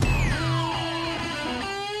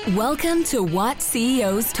Welcome to What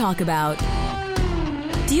CEOs Talk About.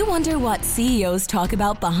 Do you wonder what CEOs talk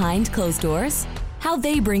about behind closed doors? How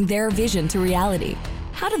they bring their vision to reality?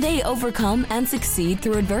 How do they overcome and succeed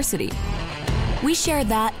through adversity? We share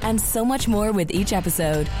that and so much more with each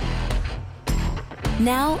episode.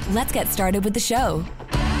 Now, let's get started with the show.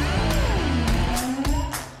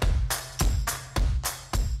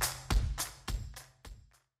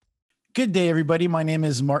 Good day, everybody. My name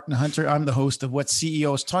is Martin Hunter. I'm the host of What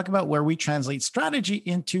CEOs Talk About, where we translate strategy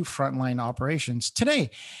into frontline operations.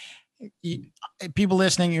 Today, people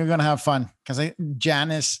listening, you're going to have fun because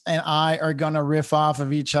Janice and I are going to riff off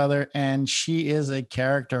of each other, and she is a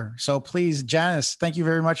character. So please, Janice, thank you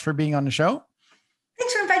very much for being on the show.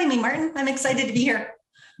 Thanks for inviting me, Martin. I'm excited to be here.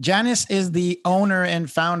 Janice is the owner and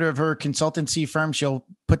founder of her consultancy firm. She'll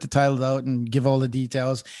put the title out and give all the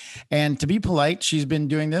details. And to be polite, she's been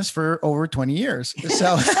doing this for over 20 years.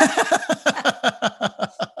 So love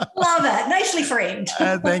it. Nicely framed.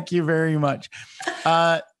 Thank you very much.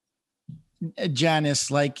 Janice,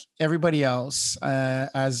 like everybody else,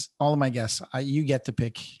 as all of my guests, you get to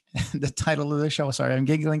pick the title of the show. Sorry, I'm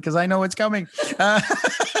giggling because I know it's coming.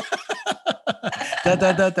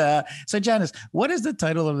 So Janice, what is the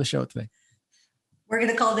title of the show today? We're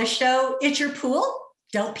going to call this show, It's Your Pool,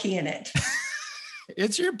 Don't Pee in It.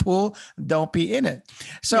 It's your pool, don't pee in it.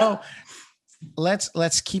 So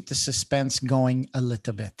let's keep the suspense going a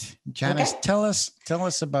little bit. Janice, okay. Tell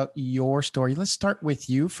us about your story. Let's start with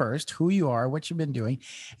you first, who you are, what you've been doing,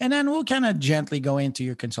 and then we'll kind of gently go into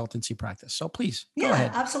your consultancy practice. So please, go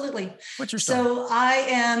ahead. Absolutely. What's your story? So I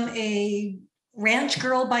am a ranch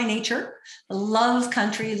girl by nature, love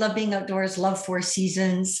country, love being outdoors, love four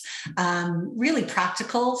seasons, really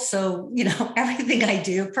practical. So, everything I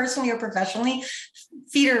do personally or professionally,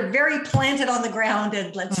 feet are very planted on the ground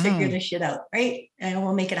and let's figure this shit out. Right. And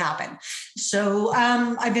we'll make it happen. So,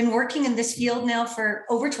 I've been working in this field now for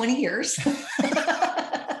over 20 years. And,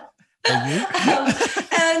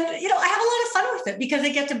 I have a lot of fun with it because I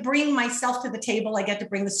get to bring myself to the table. I get to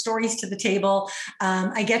bring the stories to the table.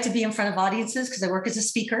 I get to be in front of audiences because I work as a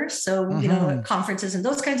speaker. So, at conferences and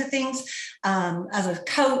those kinds of things. As a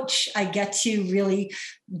coach, I get to really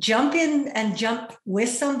jump in and jump with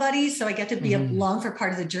somebody. So I get to be along for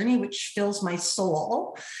part of the journey, which fills my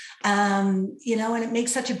soul. And it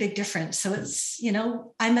makes such a big difference. So it's,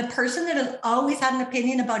 I'm a person that has always had an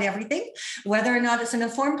opinion about everything. Whether or not it's an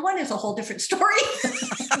informed one is a whole different story.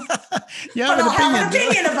 Yeah, but I'll have an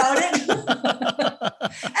opinion about it.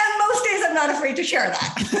 And most days I'm not afraid to share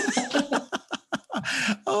that.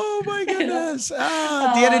 Oh my goodness. The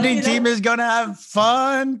editing team is going to have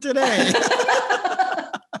fun today.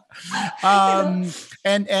 And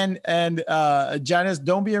Janice,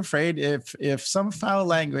 don't be afraid if some foul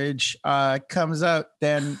language comes out,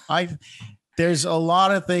 then there's a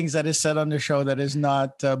lot of things that is said on the show that is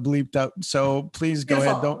not bleeped out. So please go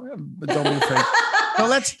ahead. Don't be afraid. So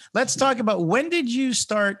let's talk about, when did you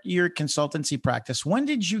start your consultancy practice? When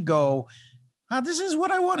did you go, this is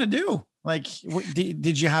what I want to do? Like,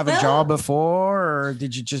 did you have a job before, or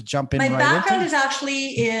did you just jump in? My background is actually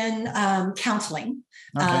in counseling,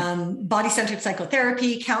 body-centered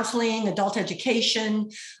psychotherapy, counseling, adult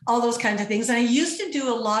education, all those kinds of things. And I used to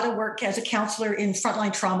do a lot of work as a counselor in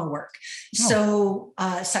frontline trauma work. So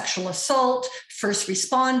sexual assault, first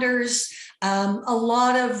responders, a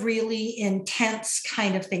lot of really intense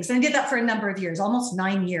kind of things. And I did that for a number of years, almost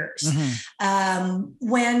 9 years.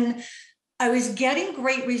 When I was getting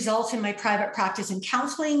great results in my private practice and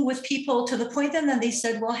counseling with people, to the point then they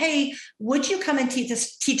said, well, hey, would you come and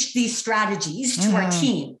teach these strategies to our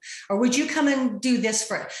team? Or would you come and do this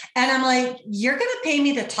for it? And I'm like, you're going to pay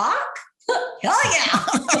me to talk? Hell yeah.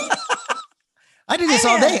 I do this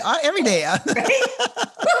all day, every day. Right?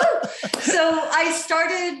 So I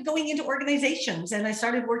started going into organizations and I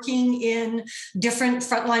started working in different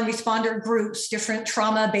frontline responder groups, different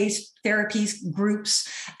trauma-based therapies groups,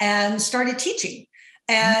 and started teaching.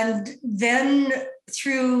 And then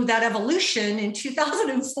through that evolution in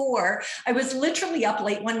 2004, I was literally up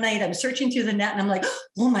late one night. I'm searching through the net and I'm like,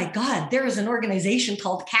 oh my God, there is an organization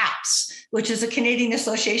called CAPS, which is a Canadian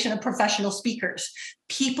Association of Professional Speakers.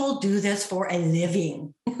 People do this for a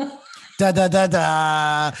living. I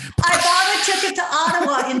bought a ticket to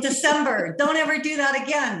Ottawa in December. Don't ever do that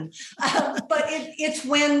again. But it's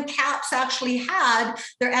when CAPS actually had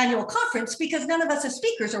their annual conference, because none of us as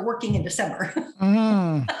speakers are working in December.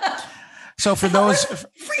 So for those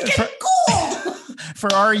freaking cold.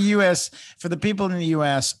 For the people in the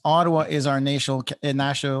US, Ottawa is our national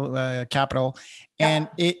capital. And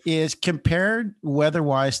it is, compared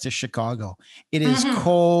weather-wise to Chicago, it is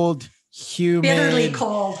cold, humid, bitterly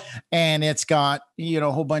cold. and it's got, a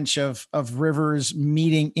whole bunch of rivers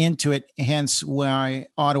meeting into it. Hence why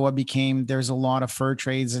Ottawa there's a lot of fur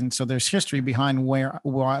trades. And so there's history behind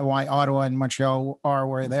why Ottawa and Montreal are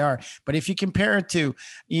where they are. But if you compare it to,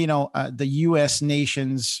 the US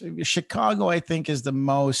nations, Chicago, I think is the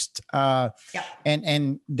most,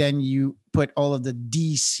 and then you put all of the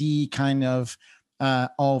DC kind of,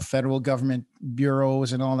 all federal government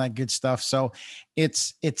bureaus and all that good stuff. So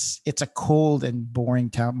it's a cold and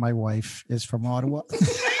boring town. My wife is from Ottawa.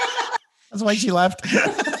 That's why she left.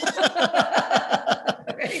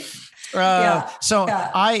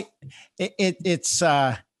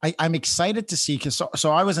 I'm excited to see, because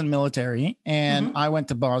so I was in the military and I went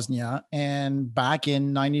to Bosnia, and back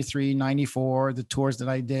in 93, 94, the tours that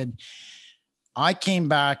I did, I came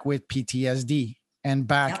back with PTSD. And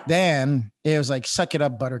back then it was like, suck it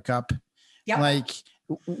up, buttercup. Like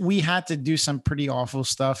we had to do some pretty awful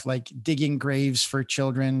stuff, like digging graves for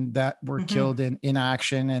children that were killed in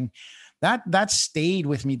action. And that stayed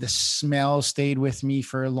with me. The smell stayed with me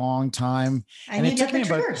for a long time. And it took me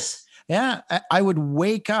about, I would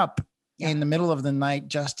wake up in the middle of the night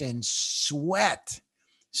just in sweat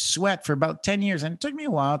for about 10 years. And it took me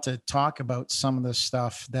a while to talk about some of the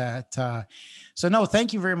stuff that, so no,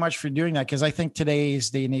 thank you very much for doing that. Cause I think today's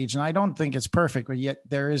day and age, and I don't think it's perfect, but yet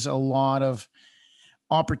there is a lot of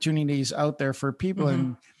opportunities out there for people.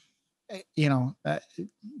 And,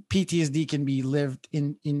 PTSD can be lived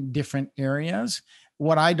in different areas.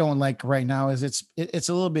 What I don't like right now is it's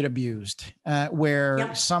a little bit abused,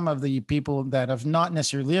 where some of the people that have not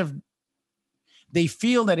necessarily lived, they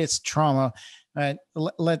feel that it's trauma.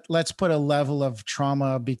 Let's put a level of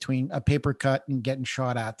trauma between a paper cut and getting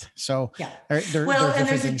shot at. So there's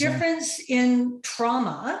a difference in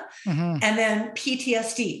trauma and then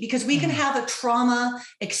PTSD, because we can have a trauma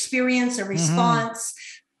experience, a response.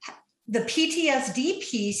 The PTSD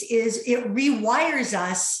piece is it rewires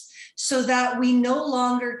us so that we no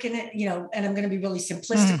longer can, and I'm going to be really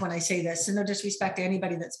simplistic when I say this, so no disrespect to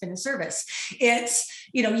anybody that's been in service. It's,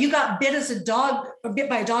 you got bit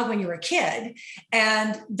by a dog when you were a kid,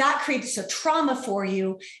 and that creates a trauma for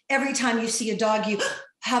you. Every time you see a dog, you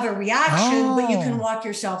have a reaction, but you can walk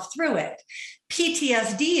yourself through it.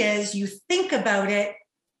 PTSD is you think about it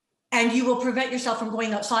and you will prevent yourself from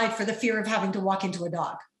going outside for the fear of having to walk into a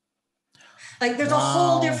dog. Like there's a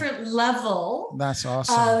whole different level. That's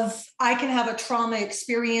awesome. Of I can have a trauma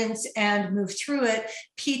experience and move through it.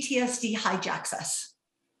 PTSD hijacks us.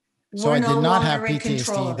 So I did not have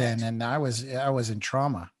PTSD then, and I was in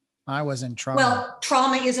trauma. Well,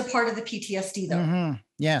 trauma is a part of the PTSD though.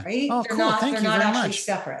 Yeah. Right? Oh, they're cool. not, Thank they're you not very actually much.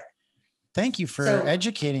 separate. Thank you for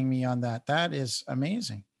educating me on that. That is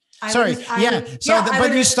amazing.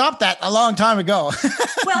 You stopped that a long time ago.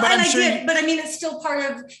 Well, but I did, but I mean, it's still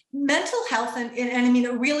part of mental health. And I mean,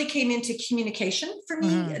 it really came into communication for me.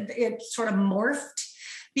 It sort of morphed,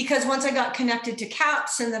 because once I got connected to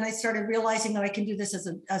CAPS, and then I started realizing that I can do this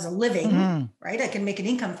as a living, right? I can make an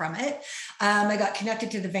income from it. I got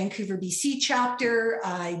connected to the Vancouver, BC chapter.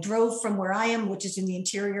 I drove from where I am, which is in the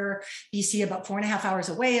interior BC, about 4.5 hours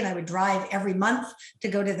away. And I would drive every month to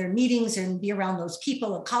go to their meetings and be around those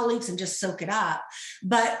people and colleagues and just soak it up.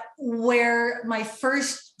 But where my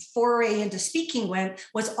first foray into speaking went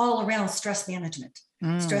was all around stress management.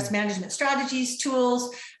 Stress management strategies,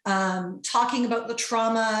 tools, talking about the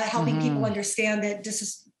trauma, helping people understand it,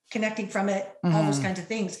 disconnecting from it, all those kinds of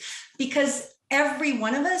things. Because every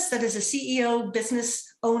one of us that is a CEO,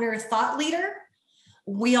 business owner, thought leader,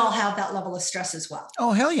 we all have that level of stress as well.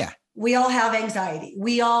 Oh, hell yeah. We all have anxiety.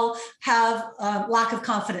 We all have lack of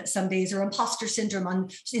confidence some days, or imposter syndrome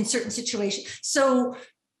in certain situations. So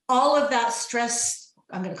all of that stress,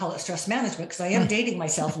 I'm going to call it stress management because I am dating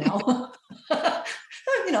myself now.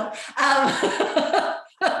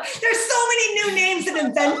 There's so many new names and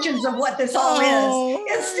inventions of what this all is.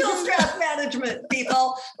 It's still stress management,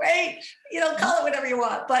 people, right? Call it whatever you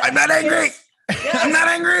want. But I'm not angry. I'm not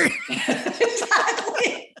angry.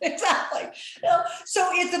 Exactly. So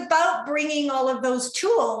it's about bringing all of those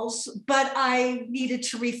tools, but I needed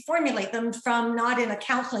to reformulate them from not in a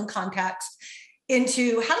counseling context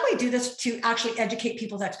into how do I do this to actually educate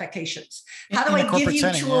people's expectations? How do I give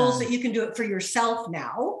you tools that you can do it for yourself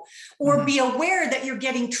now, or be aware that you're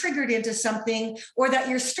getting triggered into something, or that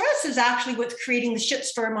your stress is actually what's creating the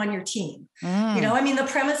shitstorm on your team. The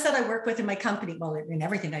premise that I work with in my company, well, in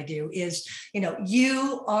everything I do is,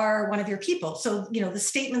 you are one of your people. So, the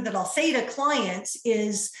statement that I'll say to clients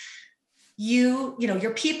is, your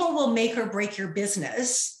people will make or break your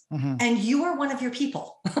business, and you are one of your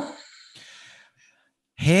people.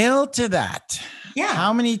 Hail to that. Yeah.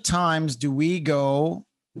 How many times do we go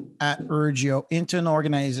at Urgio into an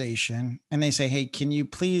organization and they say, hey, can you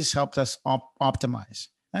please help us optimize?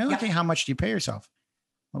 Okay, how much do you pay yourself?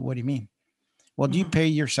 Well, what do you mean? Well, do you pay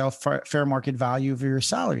yourself fair market value of your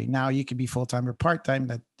salary? Now you could be full-time or part-time,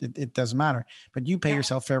 that it doesn't matter, but you pay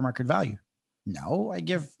yourself fair market value. No, I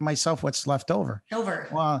give myself what's left over.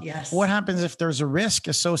 Well, yes. What happens if there's a risk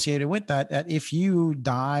associated with that? That if you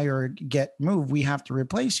die or get moved, we have to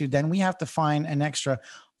replace you. Then we have to find an extra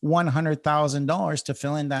 $100,000 to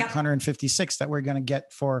fill in that 156 that we're going to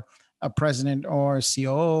get for a president or a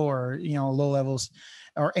COO or, low levels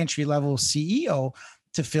or entry level CEO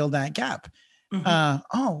to fill that gap.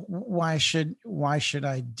 Why should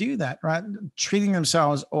I do that? Right. Treating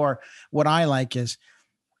themselves, or what I like is,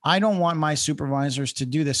 I don't want my supervisors to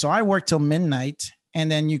do this. So I work till midnight, and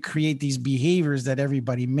then you create these behaviors that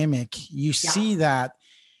everybody mimic. You see that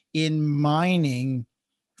in mining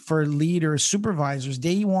for leaders, supervisors.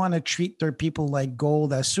 They want to treat their people like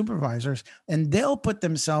gold as supervisors, and they'll put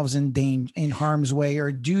themselves in harm's way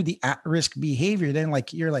or do the at-risk behavior. Then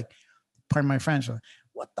you're like, pardon my French,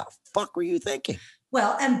 what the fuck were you thinking?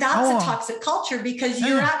 Well, and that's a toxic culture, because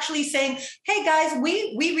you're actually saying, hey guys,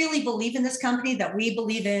 we really believe in this company, that we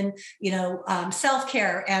believe in,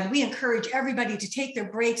 self-care, and we encourage everybody to take their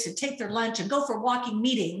breaks and take their lunch and go for walking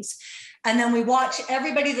meetings. And then we watch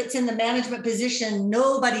everybody that's in the management position.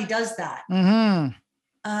 Nobody does that.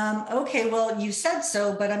 Okay, well, you said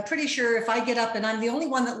so, but I'm pretty sure if I get up and I'm the only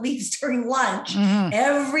one that leaves during lunch,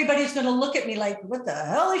 everybody's going to look at me like, what the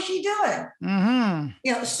hell is she doing?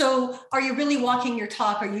 So are you really walking your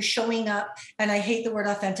talk? Are you showing up? And I hate the word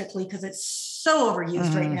authentically because it's so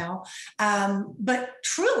overused right now. But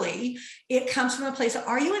truly, it comes from a place of,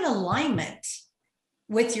 are you in alignment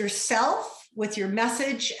with yourself, with your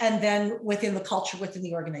message, and then within the culture, within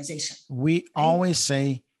the organization? We always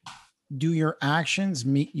say, do your actions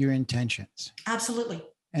meet your intentions? Absolutely.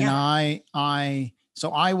 And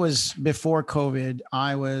so I was, before COVID,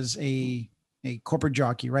 I was a corporate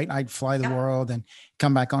jockey, right? I'd fly the world and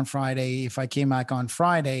come back on Friday. If I came back on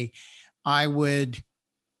Friday, the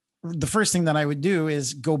first thing that I would do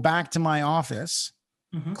is go back to my office,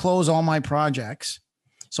 close all my projects.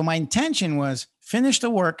 So my intention was finish the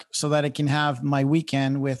work so that I can have my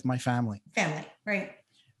weekend with my family. Right.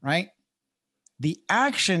 Right. The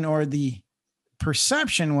action or the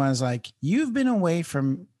perception was like, you've been away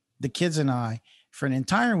from the kids and I for an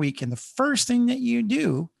entire week, and the first thing that you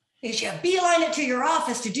do is you beeline it to your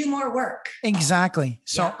office to do more work. Exactly.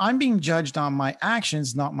 So I'm being judged on my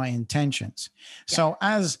actions, not my intentions. So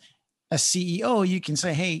as a CEO, you can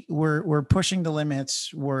say, hey, we're pushing the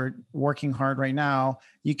limits. We're working hard right now.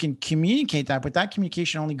 You can communicate that, but that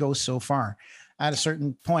communication only goes so far. At a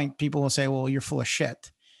certain point, people will say, well, you're full of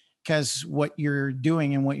shit. Because what you're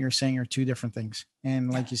doing and what you're saying are two different things.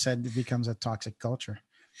 And like you said, it becomes a toxic culture.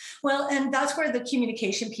 Well, and that's where the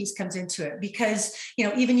communication piece comes into it. Because,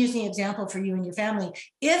 even using the example for you and your family,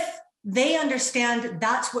 if they understand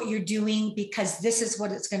that's what you're doing because this is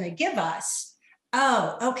what it's going to give us.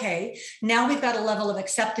 Oh, okay. Now we've got a level of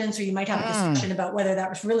acceptance, or you might have a discussion about whether that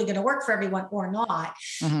was really going to work for everyone or not.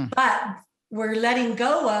 But we're letting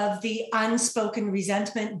go of the unspoken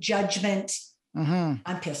resentment, judgment.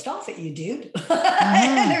 I'm pissed off at you, dude.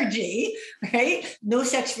 Energy, right? No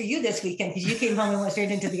sex for you this weekend because you came home and went straight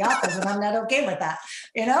into the office, and I'm not okay with that,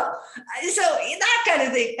 So that kind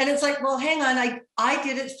of thing. And it's like, well, hang on, I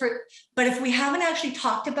did it but if we haven't actually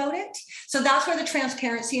talked about it, so that's where the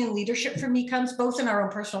transparency and leadership for me comes, both in our own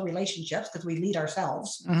personal relationships, because we lead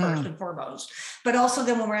ourselves first and foremost, but also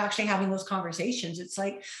then when we're actually having those conversations, it's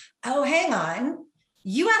like, oh, hang on.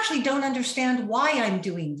 You actually don't understand why I'm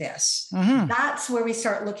doing this. That's where we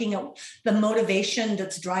start looking at the motivation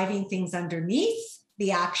that's driving things underneath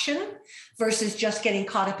the action versus just getting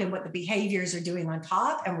caught up in what the behaviors are doing on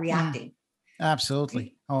top and reacting.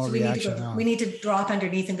 Absolutely. So we need to drop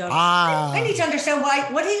underneath and go, I need to understand why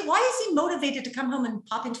is he motivated to come home and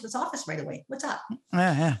pop into his office right away? What's up?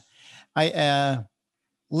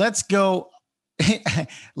 Let's go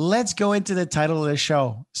into the title of the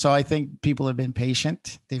show. So I think people have been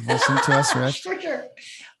patient. They've listened to us, right? For sure.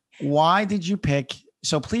 Why did you pick?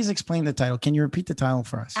 So please explain the title. Can you repeat the title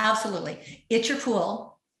for us? Absolutely. It's your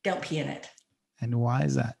pool. Don't pee in it. And why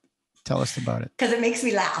is that? Tell us about it. Because it makes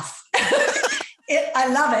me laugh.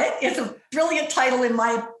 I love it. It's a brilliant title in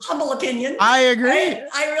my humble opinion. I agree.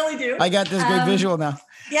 I really do. I got this great visual now.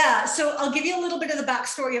 Yeah. So I'll give you a little bit of the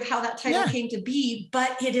backstory of how that title came to be,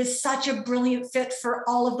 but it is such a brilliant fit for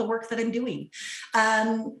all of the work that I'm doing.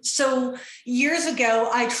 So years ago,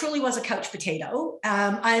 I truly was a couch potato.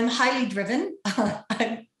 I'm highly driven.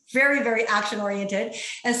 I'm very, very action oriented.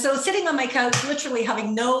 And so sitting on my couch, literally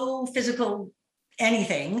having no physical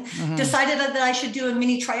anything, decided that I should do a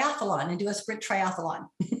mini triathlon and do a sprint triathlon.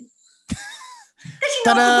 Because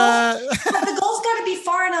the goal's got to be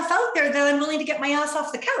far enough out there that I'm willing to get my ass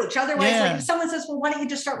off the couch. Otherwise, like if someone says, well, why don't you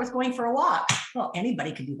just start with going for a walk? Well,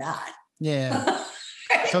 anybody can do that. Yeah.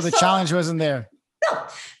 Right? So the challenge wasn't there. No.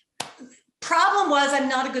 Problem was I'm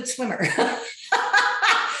not a good swimmer.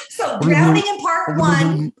 So drowning in part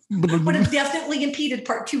 1 would have definitely impeded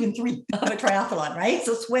part 2 and 3 of a triathlon, right?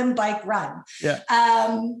 So swim, bike, run. Yeah.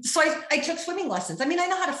 So I took swimming lessons. I mean, I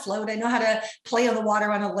know how to float. I know how to play on the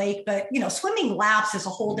water on a lake, but swimming laps is a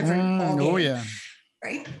whole different ballgame. Oh yeah.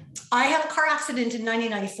 Right. I had a car accident in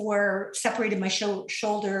 1994, separated my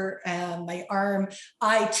shoulder and my arm.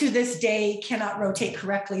 I, to this day, cannot rotate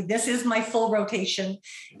correctly. This is my full rotation.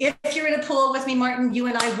 If you're in a pool with me, Martin, you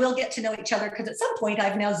and I will get to know each other because at some point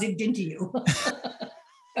I've now zigged into you. All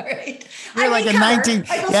right. You're like a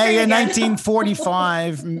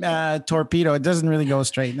 1945 torpedo. It doesn't really go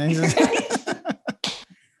straight. But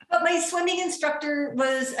my swimming instructor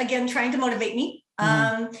was, again, trying to motivate me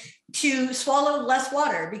to swallow less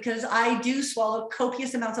water, because I do swallow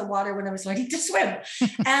copious amounts of water when I was learning to swim.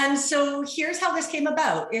 And so here's how this came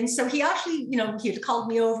about. And so he actually, he had called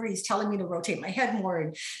me over. He's telling me to rotate my head more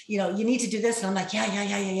and, you need to do this. And I'm like, yeah.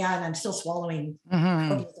 And I'm still swallowing copious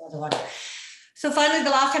amounts of water. So finally, the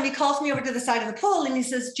last time he calls me over to the side of the pool and he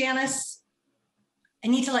says, Janice, I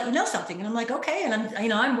need to let you know something. And I'm like, okay. And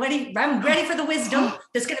I'm ready for the wisdom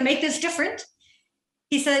that's going to make this different.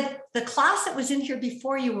 He said, the class that was in here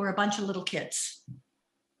before you were a bunch of little kids.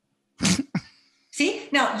 See,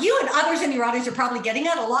 now you and others in your audience are probably getting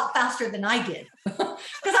it a lot faster than I did. Because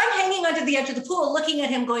I'm hanging onto the edge of the pool looking at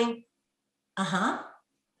him going, And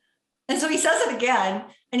so he says it again.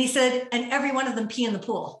 And he said, and every one of them pee in the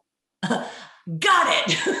pool. Got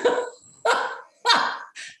it.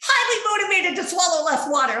 Highly motivated to swallow less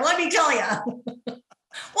water, let me tell you.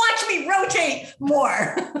 Watch me rotate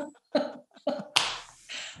more.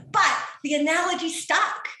 But the analogy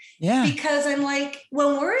stuck. Yeah. Because I'm like,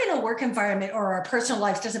 when we're in a work environment or our personal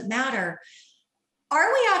lives, doesn't matter.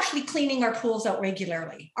 Are we actually cleaning our pools out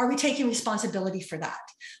regularly? Are we taking responsibility for that?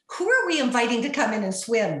 Who are we inviting to come in and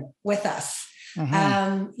swim with us?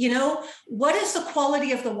 What is the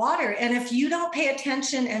quality of the water? And if you don't pay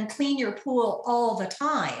attention and clean your pool all the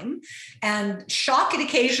time and shock it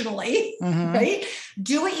occasionally, right?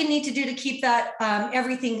 Do what you need to do to keep that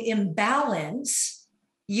everything in balance.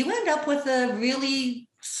 You end up with a really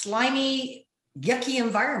slimy, yucky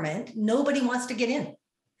environment. Nobody wants to get in.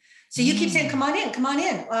 So you keep saying, come on in.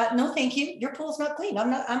 No, thank you. Your pool's not clean.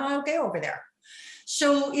 I'm okay over there.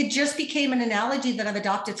 So it just became an analogy that I've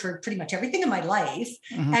adopted for pretty much everything in my life.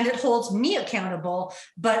 And it holds me accountable,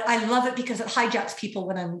 but I love it because it hijacks people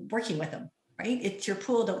when I'm working with them, right? It's your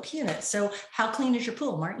pool, don't pee in it. So how clean is your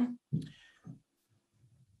pool, Martin?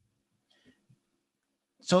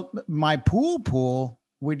 So my pool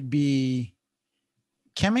would be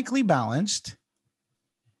chemically balanced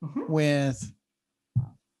with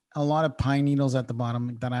a lot of pine needles at the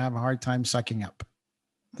bottom that I have a hard time sucking up.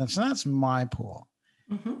 That's my pool.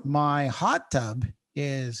 My hot tub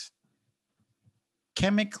is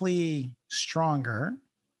chemically stronger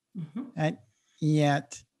and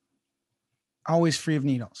yet always free of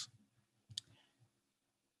needles.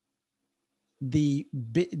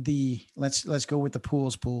 Let's go with the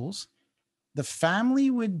pools. The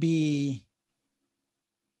family would be,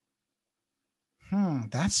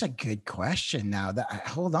 that's a good question. Now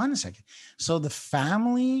hold on a second. So the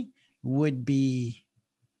family would be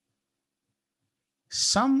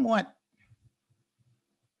somewhat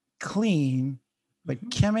clean, but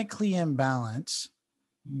chemically imbalanced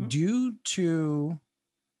due to,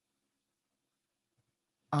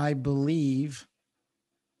 I believe,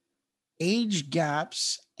 age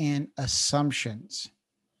gaps and assumptions.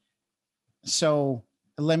 So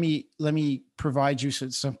let me provide you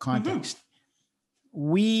some context.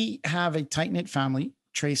 We have a tight-knit family.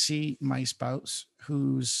 Tracy, my spouse,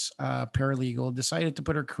 who's paralegal, decided to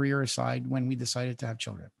put her career aside when we decided to have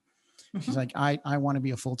children. She's like, I want to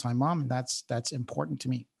be a full-time mom, and that's important to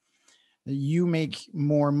me. You make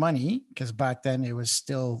more money, because back then it was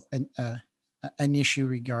still an issue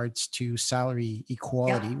regards to salary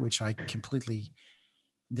equality, which I completely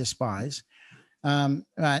despise. And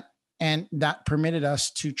that permitted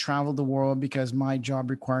us to travel the world because my job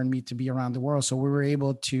required me to be around the world. So we were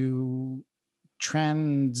able to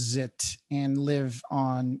transit and live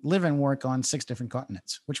and work on 6 different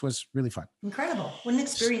continents, which was really fun. Incredible. What an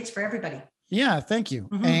experience for everybody. Yeah, thank you.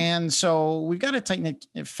 And so we've got a tight-knit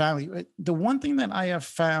family. The one thing that I have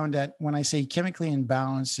found that when I say chemically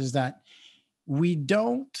imbalanced is that we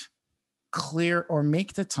don't clear or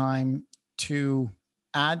make the time to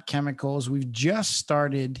add chemicals. We've just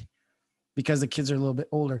started, because the kids are a little bit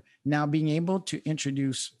older now, being able to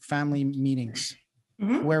introduce family meetings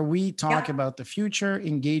where we talk about the future,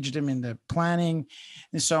 engage them in the planning.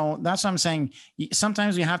 And so that's what I'm saying.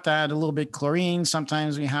 Sometimes we have to add a little bit chlorine.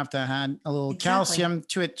 Sometimes we have to add a little calcium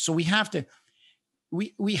to it. So we have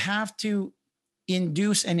to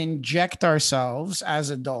induce and inject ourselves as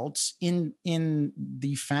adults in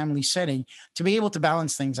the family setting to be able to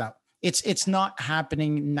balance things out. It's not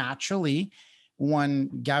happening naturally.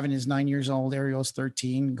 When Gavin is 9 years old, Ariel's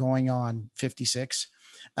 13, going on 56,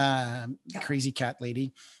 crazy cat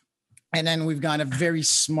lady. And then we've got a very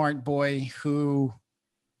smart boy who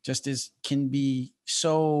just can be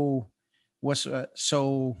so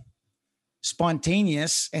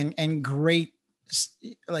spontaneous and great.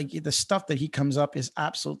 Like the stuff that he comes up is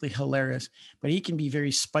absolutely hilarious, but he can be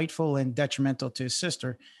very spiteful and detrimental to his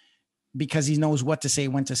sister because he knows what to say,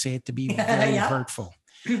 when to say it, to be very hurtful.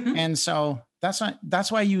 And so that's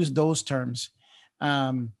why I use those terms.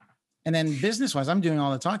 And then business wise, I'm doing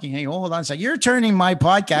all the talking. Hey, hold on a second. You're turning my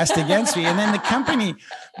podcast against me. And then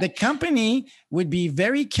the company would be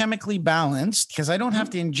very chemically balanced because I don't have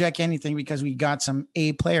to inject anything because we got some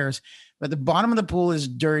A players, but the bottom of the pool is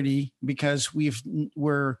dirty because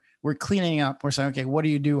we're cleaning up. We're saying, okay, what do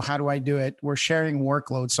you do? How do I do it? We're sharing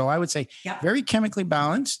workload. So I would say very chemically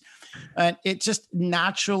balanced. And it just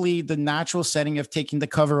naturally, the natural setting of taking the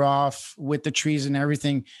cover off with the trees and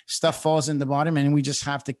everything, stuff falls in the bottom and we just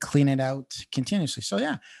have to clean it out continuously. So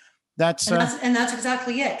that's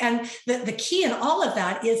exactly it. And the key in all of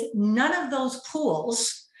that is none of those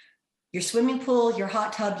pools, your swimming pool, your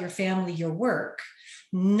hot tub, your family, your work,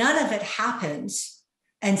 none of it happens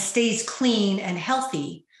and stays clean and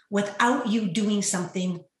healthy without you doing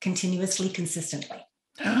something continuously, consistently.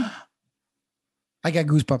 I got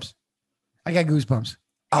goosebumps.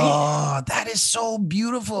 Oh, that is so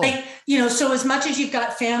beautiful. Like, so as much as you've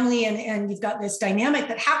got family and you've got this dynamic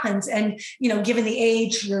that happens and, given the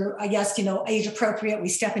age, you're, I guess, age appropriate, we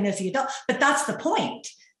step in as the adult, but that's the point.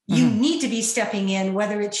 You need to be stepping in,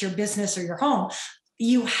 whether it's your business or your home.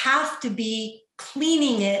 You have to be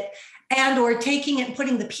cleaning it and or taking it and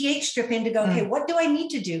putting the pH strip in to go, okay, what do I need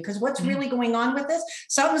to do? Because what's really going on with this?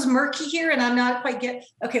 Something's murky here and I'm not quite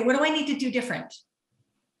okay, what do I need to do different?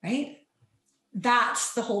 Right?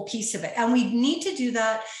 That's the whole piece of it. And we need to do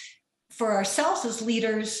that for ourselves as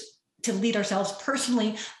leaders, to lead ourselves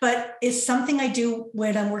personally, but it's something I do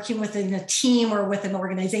when I'm working within a team or with an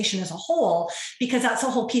organization as a whole, because that's a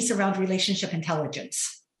whole piece around relationship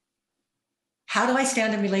intelligence. How do I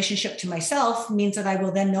stand in relationship to myself means that I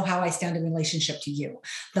will then know how I stand in relationship to you.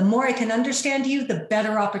 The more I can understand you, the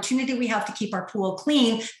better opportunity we have to keep our pool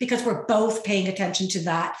clean because we're both paying attention to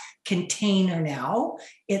that container now.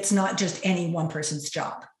 It's not just any one person's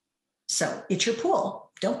job. So it's your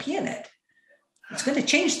pool. Don't pee in it. It's going to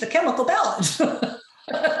change the chemical balance.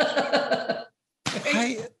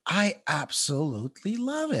 I absolutely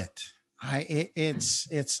love it.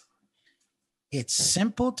 It's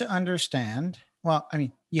simple to understand. Well, I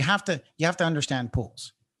mean, you have to understand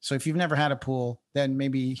pools. So if you've never had a pool, then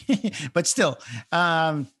maybe, but still,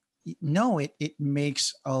 no, it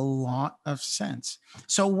makes a lot of sense.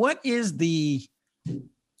 So what's the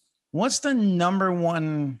number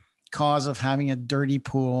one cause of having a dirty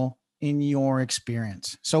pool in your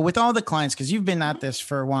experience? So with all the clients, because you've been at this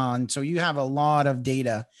for a while, and so you have a lot of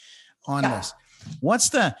data on this. What's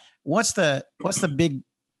the big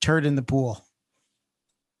turd in the pool?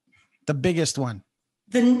 The biggest one.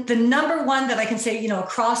 The number one that I can say,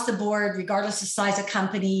 across the board, regardless of size of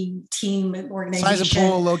company, team, organization. Size of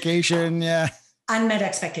pool, location, yeah. Unmet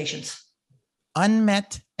expectations.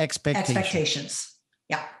 Expectations.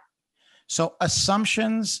 Yeah. So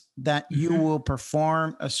assumptions that you will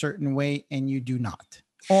perform a certain way and you do not.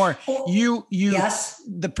 Or you yes,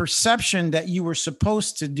 the perception that you were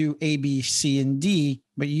supposed to do A, B, C, and D,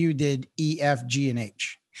 but you did E, F, G, and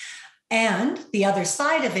H. And the other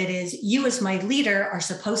side of it is you as my leader are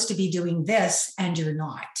supposed to be doing this and you're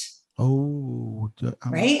not. Oh,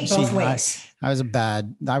 right. Both ways. I was a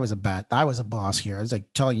boss here. I was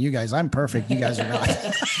like telling you guys, I'm perfect. You guys are not.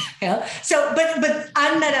 Yeah. So, but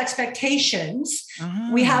unmet expectations,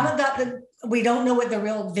 we haven't got we don't know what the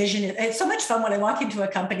real vision is. It's so much fun when I walk into a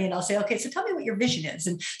company and I'll say, okay, so tell me what your vision is.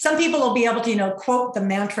 And some people will be able to, quote the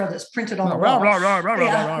mantra that's printed on the wall.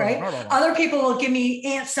 Right. Other people will give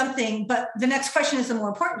me something, but the next question is the more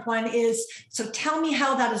important one is, so tell me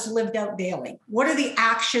how that is lived out daily. What are the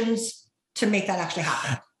actions to make that actually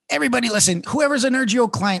happen? Everybody listen, whoever's an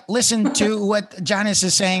Energio client, listen to what Janice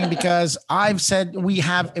is saying, because I've said we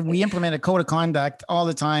implement a code of conduct all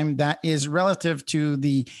the time that is relative to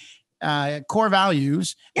the core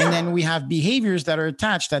values, and then we have behaviors that are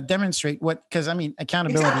attached that demonstrate what, because I mean,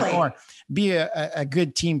 accountability or be a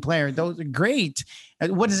good team player. Those are great.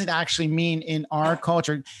 What does it actually mean in our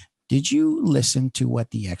culture? Did you listen to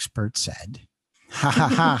what the expert said?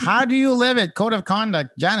 How do you live it? Code of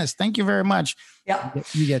conduct. Janice, thank you very much. Yeah.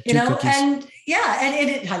 You get two cookies. And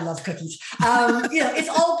I love cookies. It's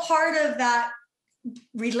all part of that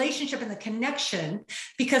relationship and the connection,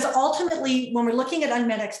 because ultimately when we're looking at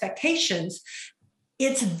unmet expectations,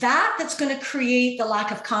 it's that's going to create the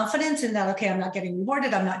lack of confidence in that, okay, I'm not getting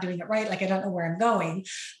rewarded, I'm not doing it right, like I don't know where I'm going.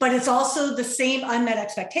 But it's also the same unmet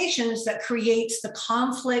expectations that creates the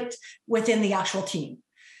conflict within the actual team,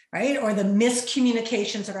 right? Or the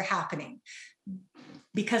miscommunications that are happening.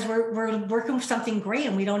 Because we're working with something gray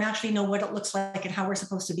and we don't actually know what it looks like and how we're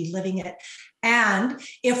supposed to be living it. And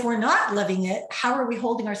if we're not living it, how are we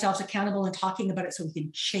holding ourselves accountable and talking about it so we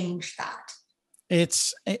can change that?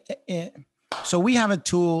 So we have a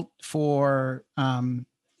tool for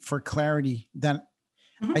clarity that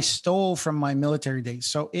I stole from my military days.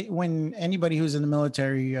 So when anybody who's in the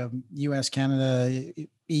military, US, Canada,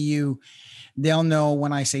 EU, they'll know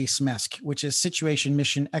when I say SMESC, which is situation,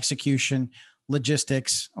 mission, execution,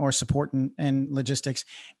 logistics, or support and logistics,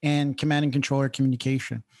 and command and control or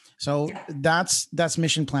communication. So that's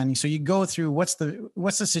mission planning. So you go through what's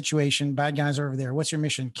the situation? Bad guys are over there. What's your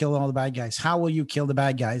mission? Kill all the bad guys. How will you kill the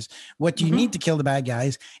bad guys? What do you need to kill the bad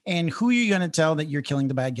guys? And who are you going to tell that you're killing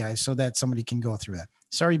the bad guys so that somebody can go through that?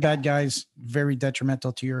 Sorry, bad guys, very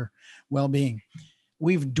detrimental to your well-being.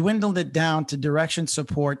 We've dwindled it down to direction,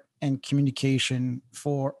 support, and communication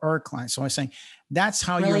for our clients. So I was saying that's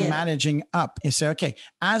how you're managing up. You say, okay,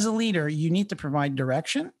 as a leader, you need to provide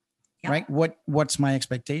direction, right? What's my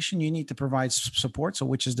expectation? You need to provide support. So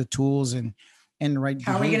which is the tools and right.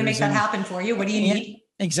 How are we going to make that happen for you? What do you need?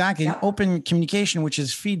 Exactly. Yep. Open communication, which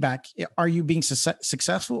is feedback. Are you being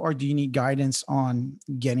successful, or do you need guidance on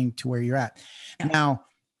getting to where you're at? Yep. Now,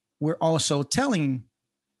 we're also telling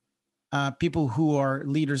people who are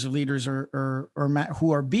leaders of leaders or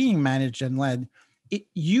who are being managed and led,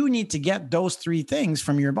 you need to get those three things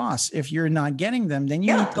from your boss. If you're not getting them, then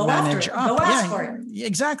you need to manage up. Go ask for it.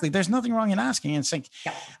 Exactly. There's nothing wrong in asking. And think,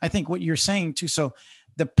 I think what you're saying too. So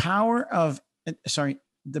the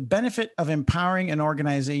benefit of empowering an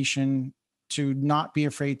organization to not be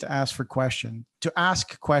afraid to ask for questions, to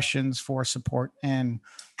ask questions for support, and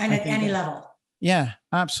at any level. Yeah,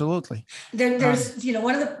 absolutely. There's,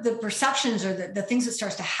 one of the perceptions or the things that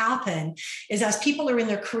starts to happen is as people are in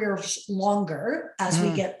their careers longer, as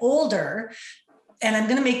we get older, and I'm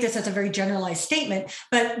going to make this as a very generalized statement,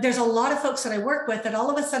 but there's a lot of folks that I work with that all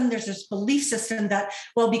of a sudden there's this belief system that,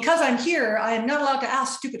 well, because I'm here, I am not allowed to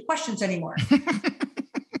ask stupid questions anymore.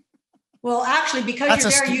 Well, actually, because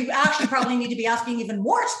you're there, you actually probably need to be asking even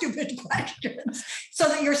more stupid questions so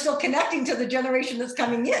that you're still connecting to the generation that's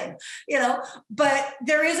coming in, But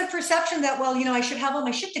there is a perception that, well, I should have all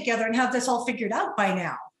my shit together and have this all figured out by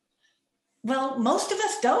now. Well, most of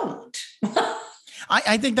us don't.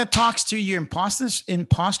 I think that talks to your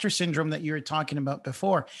imposter syndrome that you were talking about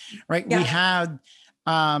before, right? Yeah. We had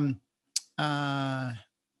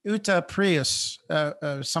Uta Prius,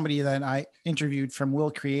 somebody that I interviewed from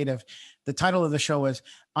Will Creative. The title of the show was,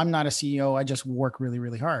 I'm not a CEO, I just work really,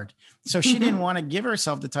 really hard. So she didn't want to give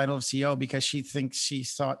herself the title of CEO because she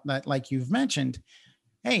thought that, like you've mentioned,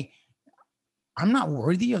 hey, I'm not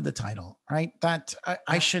worthy of the title, right? That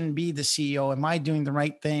I shouldn't be the CEO. Am I doing the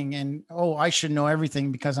right thing? And, I should know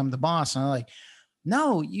everything because I'm the boss. And I'm like,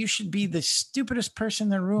 no, you should be the stupidest person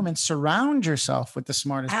in the room and surround yourself with the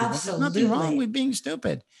smartest people. There's nothing wrong with being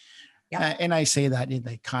stupid. Yep. And I say that in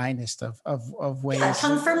the kindest of ways. Yeah,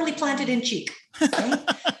 tongue firmly planted in cheek. Right?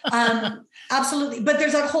 Absolutely. But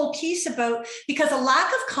there's that whole piece about, because a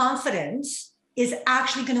lack of confidence is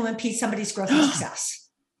actually going to impede somebody's growth and success.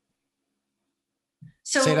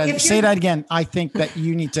 So say that again. I think that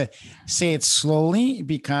you need to say it slowly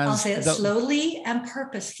because I'll say it slowly and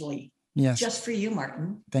purposefully. Yes. Just for you,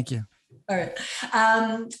 Martin. Thank you. All right.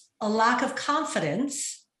 A lack of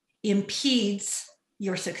confidence impedes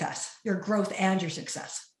your success, your growth and your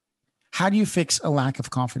success. How do you fix a lack of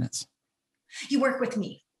confidence? You work with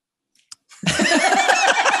me.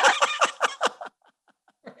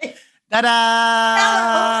 Right.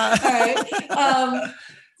 Ta-da! All right.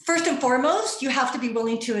 First and foremost, you have to be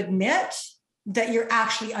willing to admit that you're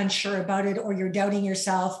actually unsure about it, or you're doubting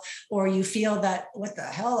yourself, or you feel that, what the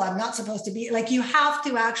hell, I'm not supposed to be. Like, you have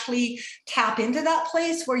to actually tap into that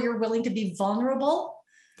place where you're willing to be vulnerable.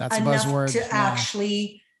 That's a buzzword. To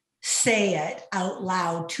actually say it out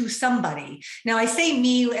loud to somebody. Now, I say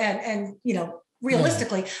me and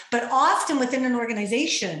realistically. But often within an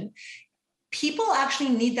organization, people actually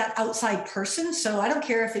need that outside person. So I don't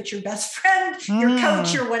care if it's your best friend, your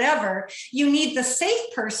coach, or whatever. You need the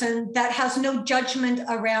safe person that has no judgment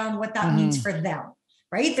around what that means for them,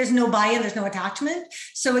 right? There's no buy-in, there's no attachment.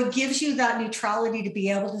 So it gives you that neutrality to be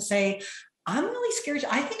able to say, I'm really scared.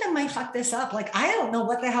 I think I might fuck this up. Like, I don't know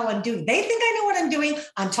what the hell I'm doing. They think I know what I'm doing.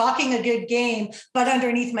 I'm talking a good game, but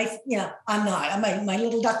underneath my, I'm not. My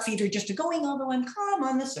little duck feet are just going, although I'm calm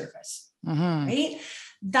on the surface, right?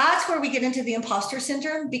 That's where we get into the imposter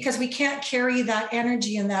syndrome, because we can't carry that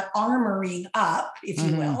energy and that armoring up, if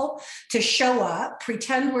you will, to show up,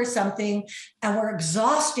 pretend we're something, and we're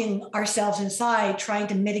exhausting ourselves inside trying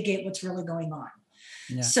to mitigate what's really going on.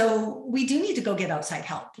 Yeah. So we do need to go get outside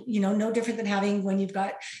help, no different than having when you've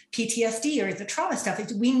got PTSD or the trauma stuff.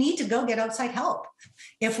 We need to go get outside help.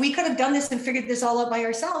 If we could have done this and figured this all out by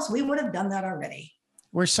ourselves, we would have done that already.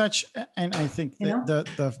 And I think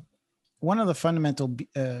the one of the fundamental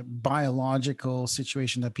biological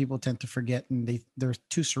situation that people tend to forget, and they're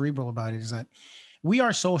too cerebral about it, is that we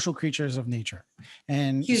are social creatures of nature.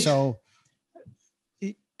 And Huge.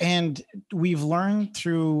 And we've learned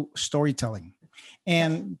through storytelling.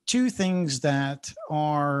 And two things that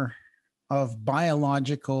are of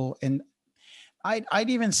biological, and I'd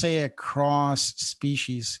even say across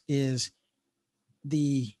species, is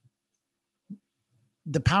the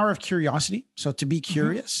power of curiosity. So to be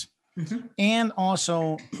curious, and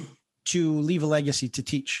also to leave a legacy, to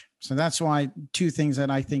teach. So that's why two things that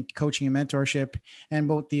I think coaching and mentorship, and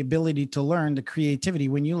both the ability to learn, the creativity.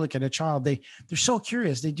 When you look at a child, they're so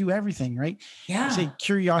curious. They do everything, right? Yeah. They say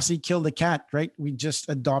curiosity killed the cat, right? We just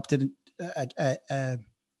adopted a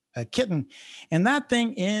kitten, and that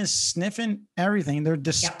thing is sniffing everything. They're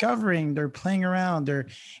discovering, they're playing around,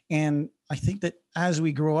 and I think that as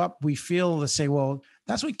we grow up, we feel to say, well,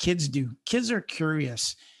 that's what kids do. Kids are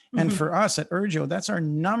curious. And for us at Urgio, that's our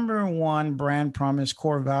number one brand promise,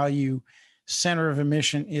 core value, center of a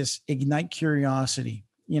mission is ignite curiosity.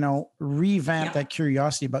 Revamp that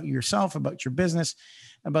curiosity about yourself, about your business,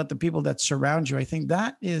 about the people that surround you. I think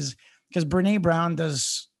that is because Brene Brown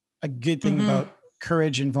does a good thing about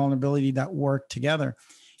courage and vulnerability that work together.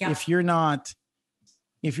 Yeah. If you're not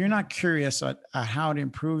curious at how to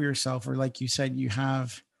improve yourself, or like you said, you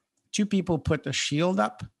have two people put the shield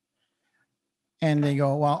up, and they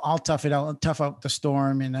go, well, I'll tough out the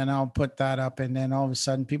storm, and then I'll put that up. And then all of a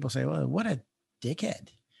sudden people say, well, what a dickhead.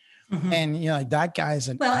 And that guy's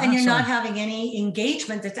an asshole. And you're not having any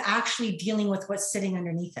engagement that's actually dealing with what's sitting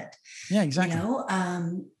underneath it. Yeah, exactly.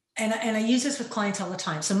 And I use this with clients all the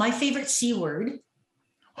time. So my favorite C word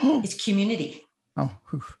is community. Oh,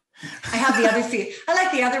 I have the other few. I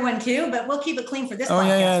like the other one too, but we'll keep it clean for this. Oh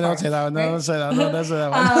yeah. Don't say that one. Don't say that. No, don't say that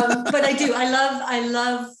one. But I do. I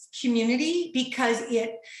love community, because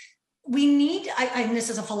we need, and this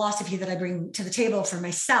is a philosophy that I bring to the table for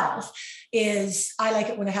myself, is I like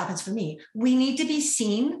it when it happens for me. We need to be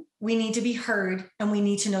seen, we need to be heard, and we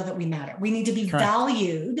need to know that we matter. We need to be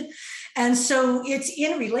valued. And so it's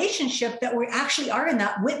in a relationship that we actually are in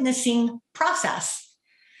that witnessing process.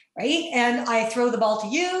 Right. And I throw the ball to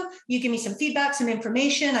you. You give me some feedback, some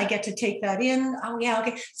information. I get to take that in. Oh, yeah.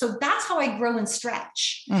 Okay. So that's how I grow and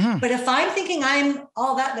stretch. But if I'm thinking I'm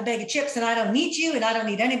all that in a bag of chips and I don't need you and I don't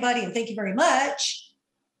need anybody and thank you very much,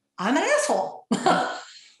 I'm an asshole. Right?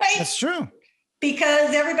 That's true.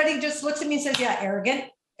 Because everybody just looks at me and says, yeah, arrogant,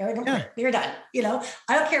 yeah. You're done. I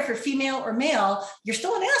don't care if you're female or male. You're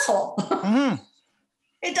still an asshole.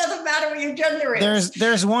 It doesn't matter what your gender is.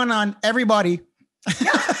 There's one on everybody.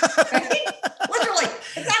 Yeah, right? Literally,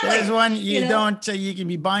 exactly. There's one you don't. You can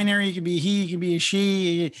be binary. You can be he. You can be a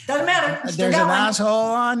she. Doesn't matter. There's an asshole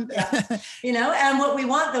on. Yeah. And what we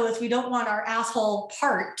want though is we don't want our asshole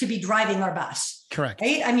part to be driving our bus. Correct.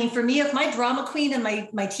 Right. I mean, for me, if my drama queen and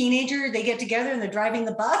my teenager, they get together and they're driving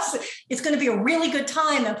the bus, it's going to be a really good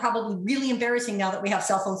time and probably really embarrassing now that we have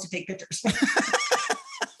cell phones to take pictures.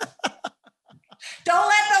 Don't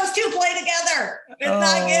let those two play together. It's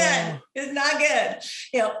not good. It's not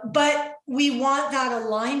good. But we want that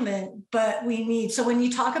alignment, but we need, so when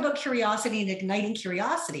you talk about curiosity and igniting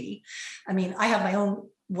curiosity, I mean, I have my own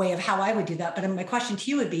way of how I would do that. But my question to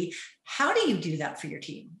you would be, how do you do that for your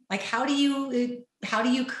team? Like, how do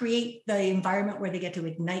you create the environment where they get to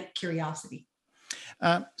ignite curiosity?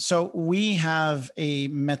 So we have a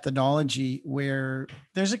methodology where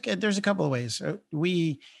there's a couple of ways.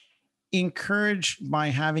 We encourage by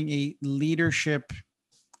having a leadership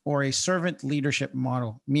or a servant leadership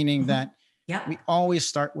model, meaning that we always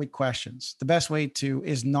start with questions. The best way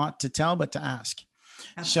is not to tell, but to ask.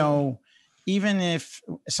 Absolutely. So even if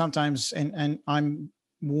sometimes, and I'm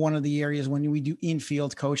one of the areas when we do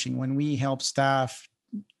in-field coaching, when we help staff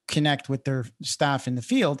connect with their staff in the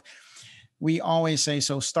field, we always say,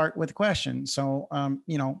 so start with a question. So,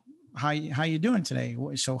 how you doing today?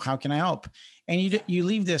 So how can I help? And you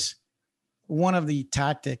leave this. One of the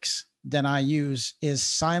tactics that I use is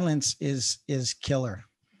silence is killer.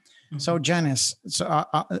 Mm-hmm. So Janice,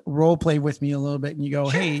 role play with me a little bit, and you go,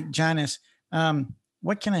 sure. Hey, Janice,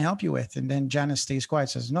 what can I help you with? And then Janice stays quiet,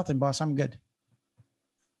 says, nothing, boss, I'm good.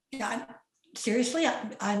 Yeah, seriously,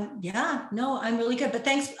 I'm really good. But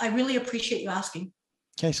thanks. I really appreciate you asking.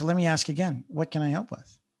 Okay, so let me ask again. What can I help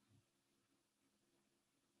with?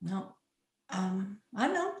 No, I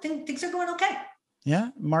don't know. Things are going okay. Yeah,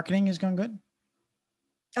 marketing is going good.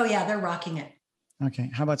 Oh yeah, they're rocking it. Okay,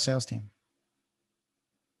 how about sales team?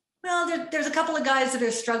 Well, there's a couple of guys that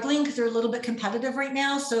are struggling because they're a little bit competitive right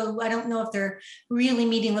now. So I don't know if they're really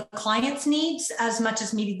meeting the clients' needs as much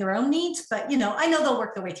as meeting their own needs. But I know they'll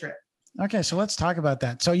work their way through it. Okay, so let's talk about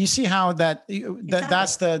that. So you see how exactly.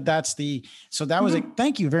 So that was mm-hmm.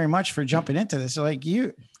 Thank you very much for jumping into this. So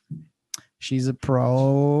she's a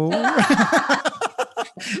pro.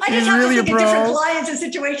 I just have really to think of different clients and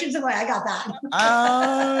situations, and I got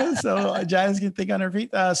that. So Janice can think on her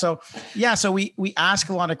feet. So we ask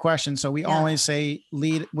a lot of questions. So we always say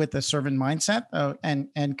lead with a servant mindset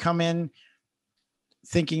and come in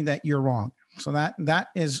thinking that you're wrong. So that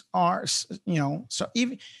is our, so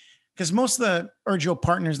even because most of the Urgio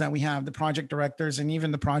partners that we have, the project directors and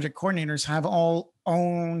even the project coordinators have all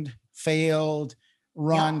owned, failed,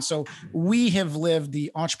 run. Yeah. So we have lived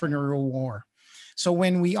the entrepreneurial war. So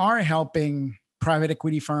when we are helping private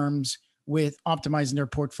equity firms with optimizing their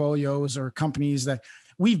portfolios or companies that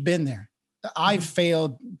we've been there, I've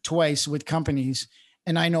failed twice with companies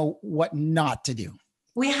and I know what not to do.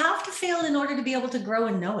 We have to fail in order to be able to grow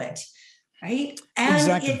and know it. Right. And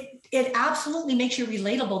exactly. It absolutely makes you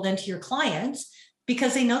relatable then to your clients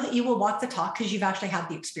because they know that you will walk the talk because you've actually had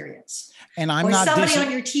the experience. And somebody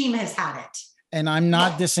on your team has had it. And I'm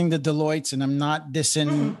not dissing the Deloittes and I'm not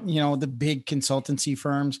dissing, the big consultancy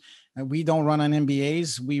firms. We don't run on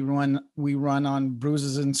MBAs. We run on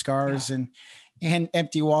bruises and scars and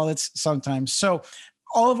empty wallets sometimes. So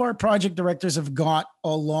all of our project directors have got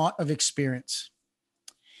a lot of experience.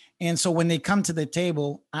 And so when they come to the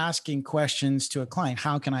table asking questions to a client,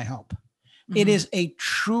 how can I help? Mm-hmm. It is a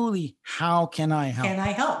truly, how can I help? Can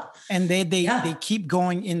I help? And they keep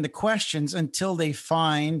going in the questions until they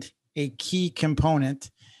find a key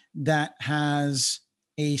component that has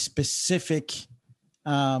a specific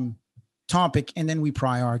topic, and then we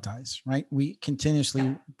prioritize, right? We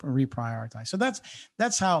continuously reprioritize. So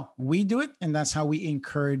that's how we do it. And that's how we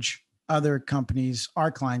encourage other companies,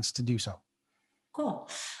 our clients, to do so. Cool.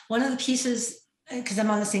 One of the pieces, because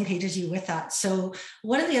I'm on the same page as you with that. So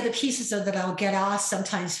one of the other pieces that I'll get asked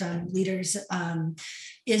sometimes from leaders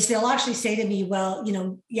is they'll actually say to me, well,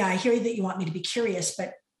 I hear that you want me to be curious,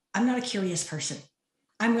 but I'm not a curious person.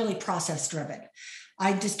 I'm really process driven.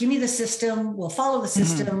 I just give me the system. We'll follow the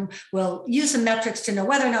system. Mm-hmm. We'll use some metrics to know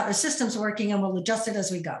whether or not the system's working, and we'll adjust it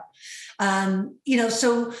as we go.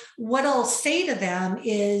 So what I'll say to them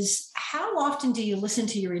is, how often do you listen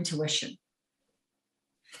to your intuition?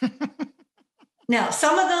 Now,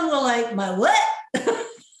 some of them will like, my what?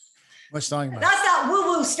 What's talking about? That's not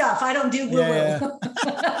woo-woo stuff. I don't do woo-woo. Yeah.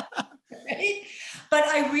 Right? But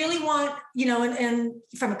I really want, and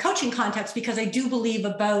from a coaching context, because I do believe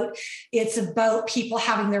it's about people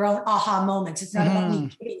having their own aha moments. It's not about me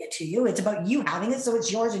giving it to you. It's about you having it. So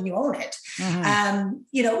it's yours and you own it.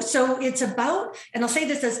 Mm-hmm. So it's about, and I'll say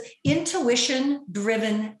this as intuition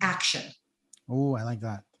driven action. Oh, I like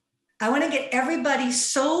that. I want to get everybody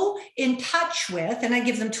so in touch with, and I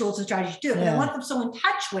give them tools and strategies to do it, but I want them so in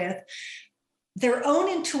touch with their own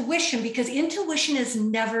intuition, because intuition is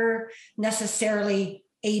never necessarily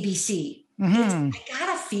ABC. Mm-hmm. I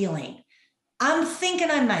got a feeling. I'm thinking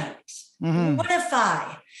I might. Mm-hmm. What if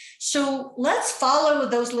I? So let's follow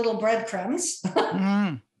those little breadcrumbs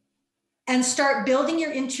and start building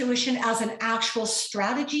your intuition as an actual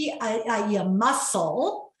strategy, a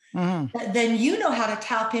muscle. Mm-hmm. Then you know how to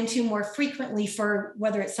tap into more frequently for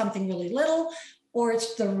whether it's something really little or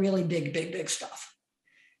it's the really big, big, big stuff.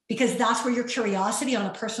 Because that's where your curiosity on a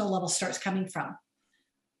personal level starts coming from.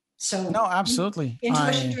 So no, absolutely.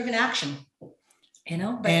 Intuition-driven action,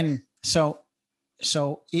 But, and so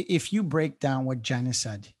if you break down what Janice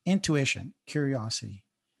said, intuition, curiosity,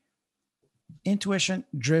 intuition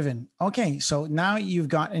driven. Okay. So now you've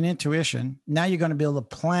got an intuition. Now you're going to build a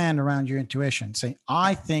plan around your intuition. Say,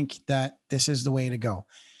 I think that this is the way to go.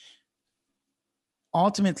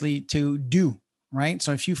 Ultimately to do. right?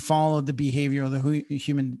 So if you follow the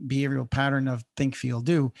human behavioral pattern of think, feel,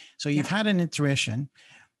 do, so you've had an intuition,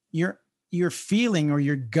 your feeling or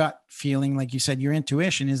your gut feeling, like you said, your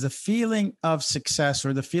intuition is the feeling of success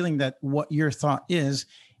or the feeling that what your thought is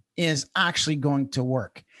actually going to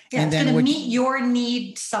work. Yeah, and it's going to meet your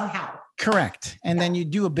need somehow. Correct. And then you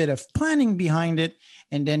do a bit of planning behind it,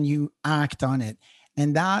 and then you act on it.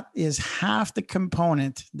 And that is half the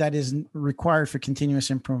component that is required for continuous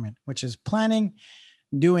improvement, which is planning,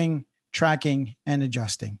 doing, tracking, and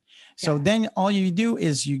adjusting. So then all you do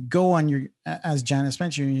is you go on your, as Janice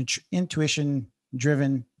mentioned, your intuition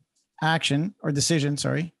driven action or decision,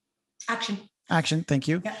 Action. Thank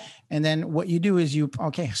you. Yeah. And then what you do is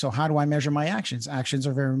so how do I measure my actions? Actions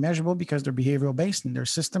are very measurable because they're behavioral based and they're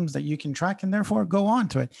systems that you can track and therefore go on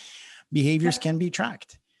to it. Behaviors can be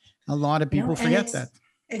tracked. A lot of people forget that.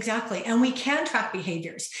 Exactly. And we can track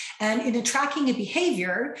behaviors. And in tracking a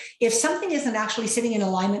behavior, if something isn't actually sitting in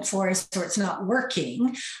alignment for us or it's not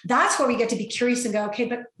working, that's where we get to be curious and go, okay,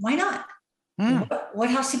 but why not?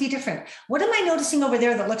 What has to be different? What am I noticing over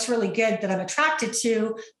there that looks really good that I'm attracted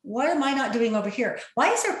to? What am I not doing over here?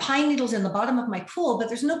 Why is there pine needles in the bottom of my pool, but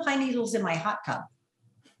there's no pine needles in my hot tub?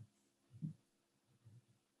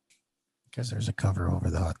 Because there's a cover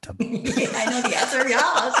over the hot tub. I know the answer,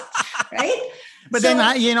 yes. Right? But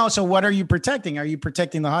then, so what are you protecting? Are you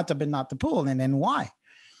protecting the hot tub and not the pool? And then why?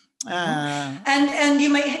 And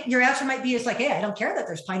your answer might be, it's like, hey, I don't care that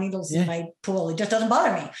there's pine needles in my pool. It just doesn't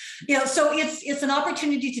bother me. So it's an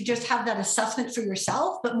opportunity to just have that assessment for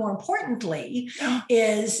yourself. But more importantly,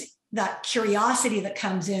 is that curiosity that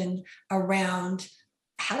comes in around,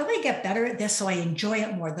 how do I get better at this so I enjoy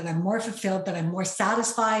it more, that I'm more fulfilled, that I'm more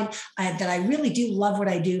satisfied, that I really do love what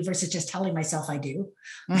I do versus just telling myself I do.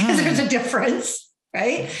 Because there's a difference.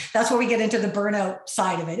 Right? That's where we get into the burnout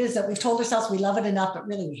side of it, is that we've told ourselves we love it enough, but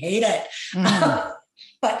really we hate it.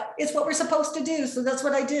 But it's what we're supposed to do. So that's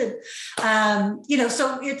what I did.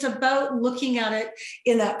 So it's about looking at it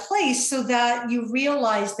in that place so that you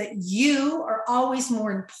realize that you are always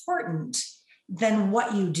more important than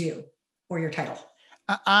what you do or your title.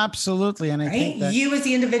 Absolutely. And I think that you as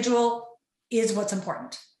the individual is what's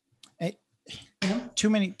important. Too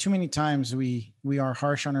many times we are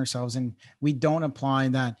harsh on ourselves and we don't apply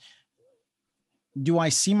that. Do I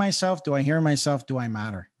see myself? Do I hear myself? Do I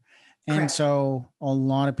matter? And Correct. So a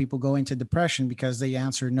lot of people go into depression because they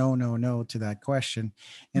answer no to that question.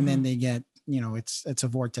 And then they get, it's a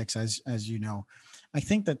vortex as you know. I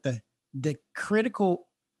think that the critical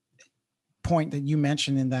point that you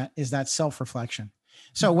mentioned in that is that self-reflection.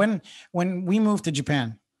 So when we moved to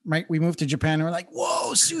Japan, right? We moved to Japan and we're like,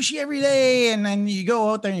 whoa, sushi every day. And then you go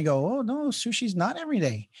out there and you go, oh no, sushi's not every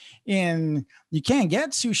day. And you can't get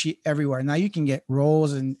sushi everywhere. Now you can get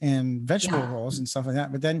rolls and vegetable rolls and stuff like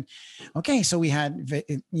that. But then, so we had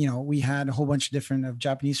a whole bunch of different of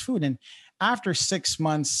Japanese food. And after 6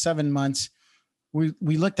 months, 7 months, we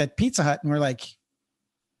looked at Pizza Hut and we're like,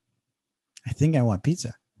 I think I want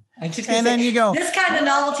pizza. And then you go, this kind of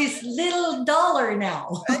novelty is little dollar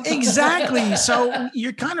now. Exactly. So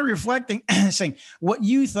you're kind of reflecting, saying what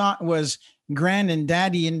you thought was grand and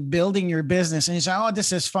daddy in building your business. And you say, oh,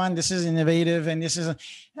 this is fun. This is innovative. And this is,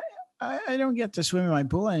 I don't get to swim in my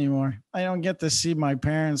pool anymore. I don't get to see my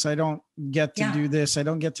parents. I don't get to do this. I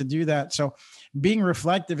don't get to do that. So being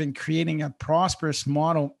reflective and creating a prosperous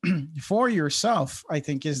model for yourself, I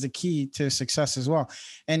think is the key to success as well.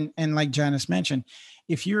 And like Janice mentioned,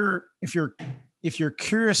 if you're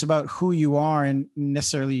curious about who you are and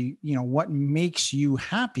necessarily, what makes you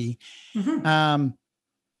happy,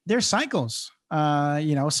 there's cycles.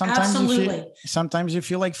 Sometimes you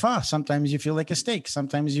feel like pho, sometimes you feel like a steak,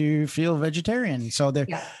 sometimes you feel vegetarian. So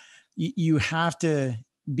you have to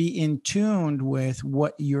be in tune with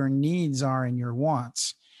what your needs are and your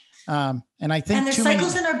wants. And I think there's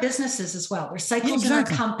cycles in our businesses as well. There's cycles in our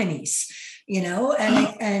companies.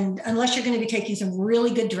 And unless you're going to be taking some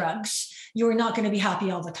really good drugs, you're not going to be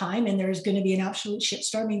happy all the time. And there's going to be an absolute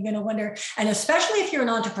shitstorm. You're going to wonder, and especially if you're an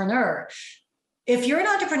entrepreneur,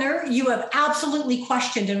 you have absolutely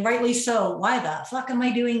questioned, and rightly so, why the fuck am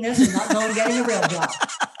I doing this and not going getting a real job?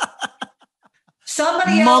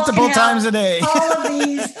 Somebody else multiple times a day. All of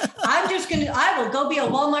these. I will go be a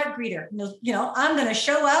Walmart greeter. I'm going to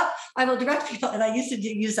show up. I will direct people. And I used to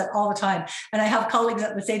use that all the time. And I have colleagues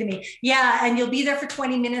that would say to me, and you'll be there for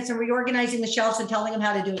 20 minutes and reorganizing the shelves and telling them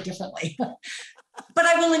how to do it differently. But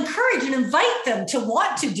I will encourage and invite them to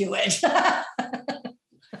want to do it.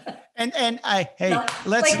 A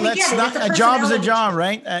job is a job,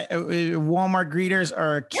 right? Walmart greeters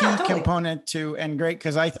are a key component to, and great.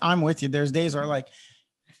 Cause I'm with you. There's days where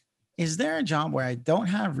is there a job where I don't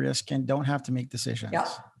have risk and don't have to make decisions? Yeah.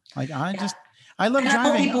 Like I love driving. I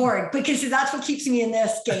won't be bored, because that's what keeps me in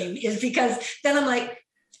this game, is because then I'm like,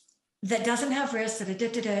 that doesn't have risk,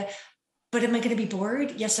 but am I going to be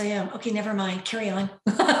bored? Yes, I am. Okay, never mind. Carry on.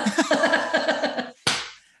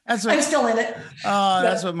 I'm still in it.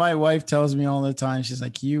 That's what my wife tells me all the time. She's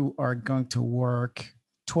like, you are going to work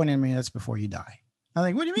 20 minutes before you die. I'm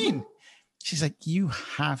like, what do you mean? She's like, you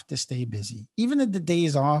have to stay busy. Even at the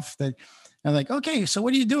days off that I'm like, okay, so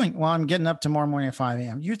what are you doing? Well, I'm getting up tomorrow morning at 5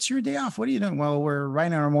 a.m. It's your day off. What are you doing? Well, we're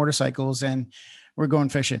riding our motorcycles and we're going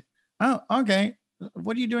fishing. Oh, okay.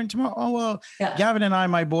 What are you doing tomorrow? Oh, well, Gavin and I,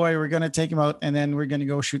 my boy, we're going to take him out and then we're going to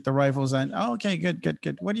go shoot the rifles. And okay,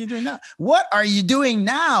 good. What are you doing now? What are you doing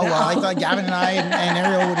now? Well, I thought Gavin and I and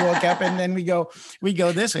Ariel would woke up and then we go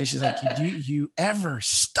this way. She's like, do you ever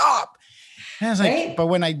stop? And I was like, but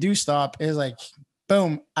when I do stop, it's like,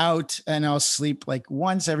 boom, out, and I'll sleep like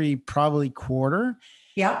once every probably quarter.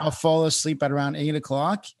 Yeah. I'll fall asleep at around 8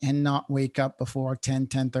 o'clock and not wake up before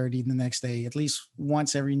 10:30 the next day, at least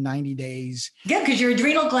once every 90 days. Yeah, because your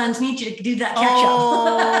adrenal glands need you to do that catch up.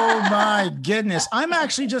 Oh my goodness. I'm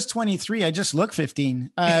actually just 23. I just look 50,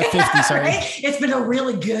 sorry. Right? It's been a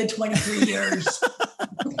really good 23 years.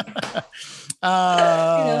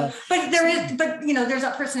 But there's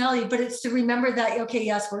that personality, but it's to remember that, okay,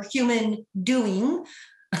 yes, we're human doing,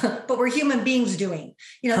 but we're human beings doing,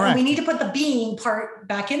 and we need to put the being part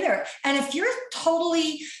back in there. And if you're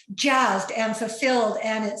totally jazzed and fulfilled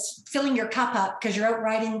and it's filling your cup up because you're out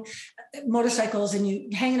riding motorcycles and you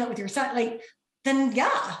hanging out with your son, then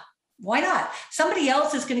yeah, why not? Somebody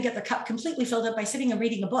else is going to get the cup completely filled up by sitting and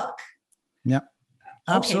reading a book. Yep.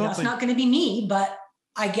 Absolutely. Okay, that's not going to be me, but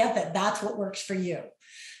I get that that's what works for you.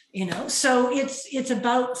 So it's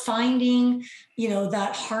about finding,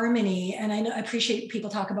 that harmony. And I appreciate people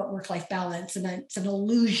talk about work-life balance, and it's an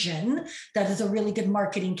illusion that is a really good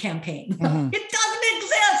marketing campaign. Mm-hmm. It doesn't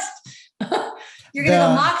exist. You're going to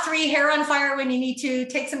go Mach 3, hair on fire when you need to,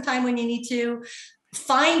 take some time when you need to,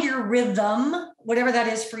 find your rhythm, whatever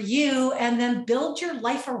that is for you, and then build your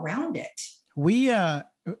life around it.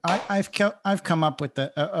 I've come up with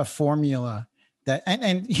a formula that,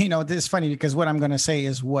 and this is funny because what I'm going to say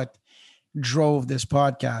is what drove this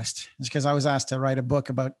podcast. Is because I was asked to write a book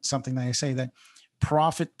about something that I say, that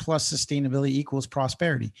profit plus sustainability equals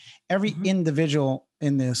prosperity. Every individual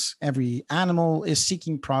in this, every animal is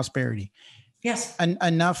seeking prosperity. Yes.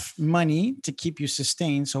 Enough money to keep you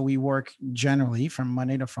sustained. So we work generally from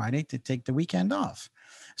Monday to Friday to take the weekend off.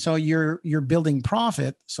 So you're building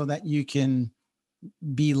profit so that you can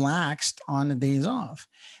be laxed on the days off.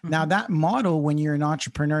 Mm-hmm. Now that model, when you're an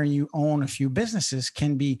entrepreneur and you own a few businesses,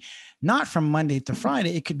 can be not from Monday to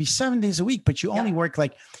Friday. It could be 7 days a week, but you only work,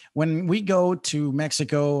 like when we go to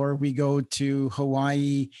Mexico or we go to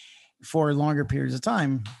Hawaii for longer periods of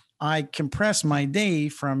time, I compress my day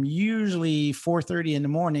from usually 4:30 in the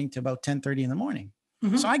morning to about 10:30 in the morning.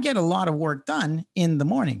 Mm-hmm. So I get a lot of work done in the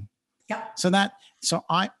morning. Yeah. So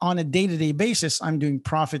I, on a day-to-day basis, I'm doing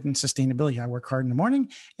profit and sustainability. I work hard in the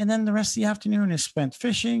morning, and then the rest of the afternoon is spent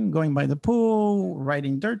fishing, going by the pool,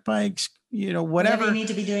 riding dirt bikes, whatever you need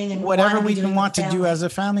to be doing, and whatever we want to do as a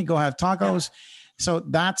family, go have tacos. Yeah. So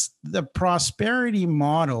that's the prosperity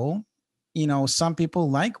model. Some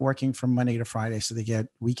people like working from Monday to Friday, so they get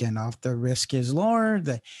weekend off. The risk is lower.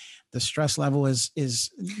 The stress level is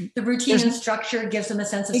the routine and structure gives them a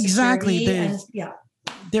sense of security.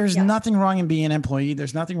 There's nothing wrong in being an employee.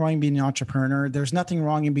 There's nothing wrong in being an entrepreneur. There's nothing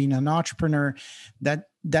wrong in being an entrepreneur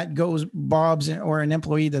that goes bobs, or an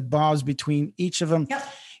employee that bobs between each of them.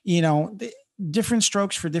 Yep. Different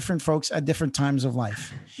strokes for different folks at different times of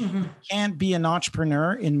life. Mm-hmm. You can't be an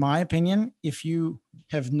entrepreneur, in my opinion, if you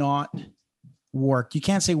have not worked. You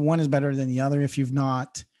can't say one is better than the other if you've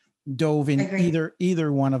not dove in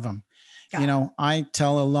either one of them. Yeah. I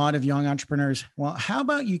tell a lot of young entrepreneurs, well, how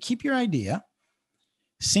about you keep your idea,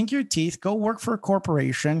 sink your teeth, go work for a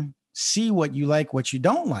corporation, see what you like, what you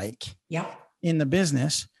don't like in the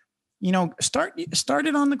business. Start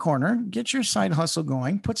it on the corner, get your side hustle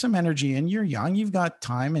going, put some energy in. You're young, you've got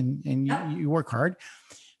time, and you work hard.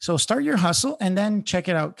 So start your hustle and then check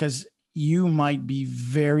it out, because you might be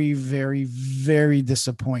very, very, very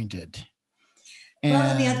disappointed.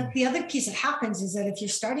 Well, the other piece that happens is that if you're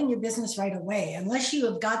starting your business right away, unless you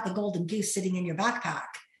have got the golden goose sitting in your backpack,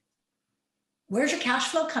 where's your cash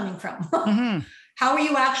flow coming from? Mm-hmm. How are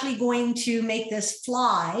you actually going to make this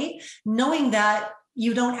fly, knowing that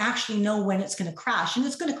you don't actually know when it's going to crash, and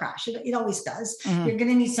it's going to crash. It always does. You're going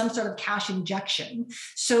to need some sort of cash injection.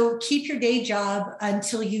 So keep your day job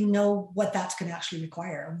until you know what that's going to actually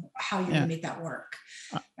require, how you're going to make that work,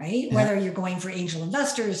 right? Whether you're going for angel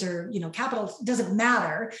investors or, you know, capital, doesn't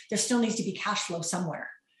matter. There still needs to be cash flow somewhere.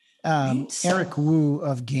 Right? Eric Wu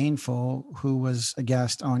of Gainful, who was a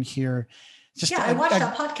guest on here. I watched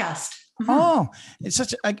that podcast. Oh, it's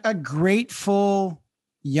such a grateful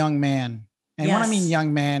young man. And when I mean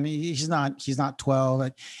young man, he's not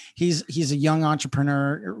 12. He's a young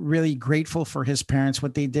entrepreneur, really grateful for his parents,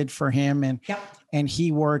 what they did for him. And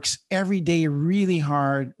he works every day really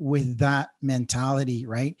hard with that mentality,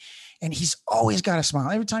 right? And he's always got a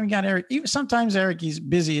smile. Every time you got Eric, sometimes Eric, he's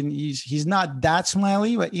busy and he's not that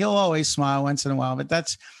smiley, but he'll always smile once in a while. But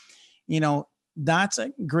that's, you know, that's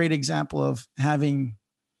a great example of having,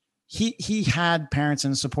 he had parents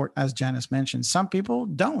and support, as Janice mentioned. Some people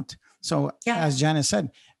don't. So as Janice said,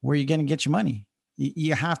 where are you going to get your money?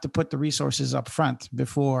 You have to put the resources up front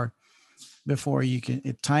before you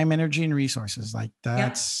can, time, energy, and resources. Like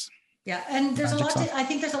that's. Yeah. And there's I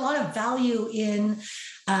think there's a lot of value in,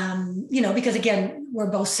 you know, because again, we're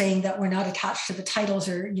both saying that we're not attached to the titles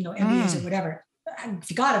or, you know, MBAs or whatever. If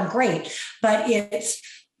you got them, great. But it's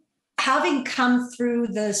having come through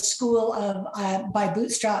the school of by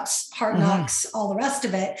bootstraps, hard knocks, all the rest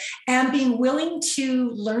of it, and being willing to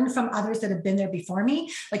learn from others that have been there before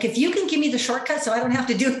me. Like if you can give me the shortcut so I don't have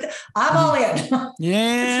to do it, I'm all in.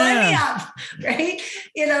 Yeah. Sign me up, right?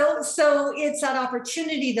 You know, so it's that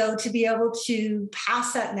opportunity though, to be able to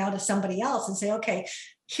pass that now to somebody else and say, okay,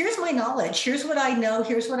 here's my knowledge. Here's what I know.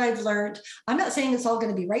 Here's what I've learned. I'm not saying it's all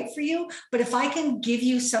going to be right for you, but if I can give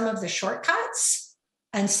you some of the shortcuts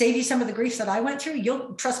and save you some of the griefs that I went through,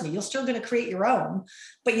 you'll trust me, you're still going to create your own,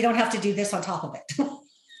 but you don't have to do this on top of it.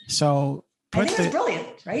 So I think that's brilliant,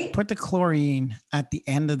 right? Put the chlorine at the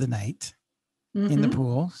end of the night in the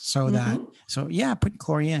pool put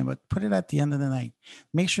chlorine in, but put it at the end of the night.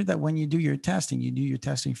 Make sure that when you do your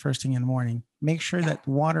testing first thing in the morning. Make sure that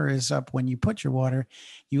water is up. When you put your water,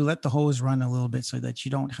 you let the hose run a little bit so that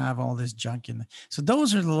you don't have all this junk in there. So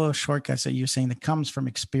those are the little shortcuts that you're saying that comes from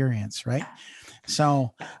experience, right?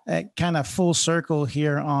 So kind of full circle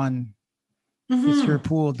here on it's your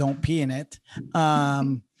pool, don't pee in it.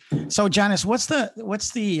 So Janice, what's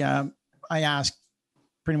the I ask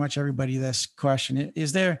pretty much everybody this question.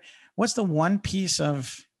 What's the one piece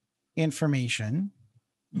of information,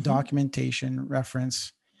 documentation,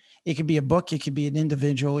 reference? It could be a book, it could be an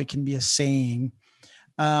individual, it can be a saying.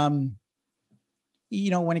 You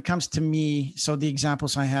know, when it comes to me, so the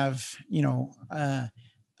examples I have, you know,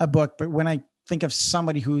 a book, but when I think of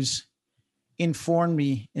somebody who's informed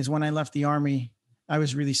me is when I left the Army, I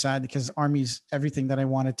was really sad because Army's everything that I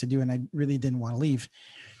wanted to do and I really didn't want to leave.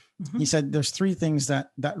 He said, there's three things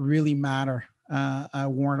that really matter. A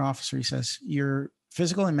warrant officer, he says, your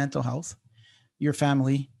physical and mental health, your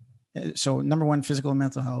family. So number one, physical and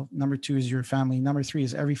mental health. Number two is your family. Number three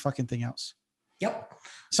is every fucking thing else. Yep.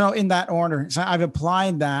 So in that order, so I've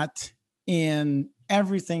applied that in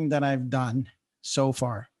everything that I've done so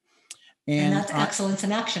far. And that's excellence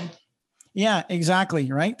in action. Yeah,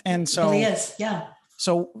 exactly. Right. And so it really is. Yeah.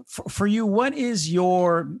 So for you, what is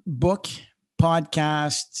your book,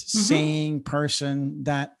 podcast, saying, person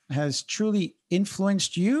that has truly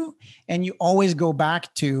influenced you and you always go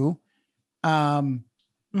back to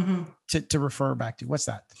refer back to? What's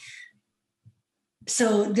that?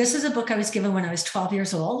 So this is a book I was given when I was 12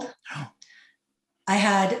 years old. I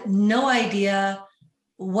had no idea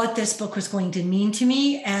what this book was going to mean to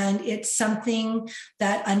me. And it's something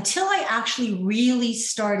that until I actually really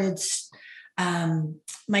started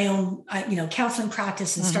my own, counseling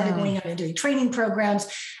practice and started going out and doing training programs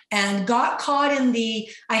and got caught in the,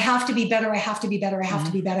 I have to be better. I have to be better. I have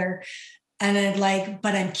to be better. And I'm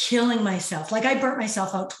but I'm killing myself. Like I burnt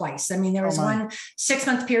myself out twice. I mean, there was one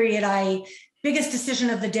 6-month period. Biggest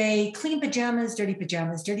decision of the day, clean pajamas, dirty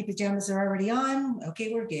pajamas. Dirty pajamas are already on.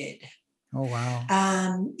 Okay, we're good. Oh, wow.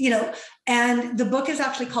 And the book is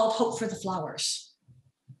actually called Hope for the Flowers.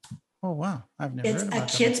 Oh, wow. I've never heard about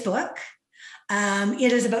It's a kid's book.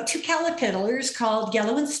 It is about two caterpillars called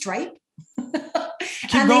Yellow and Stripe.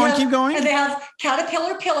 Keep going. And they have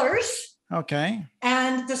caterpillar pillars. Okay.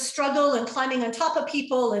 And the struggle and climbing on top of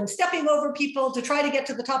people and stepping over people to try to get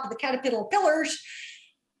to the top of the caterpillar pillars.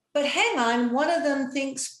 But hang on, one of them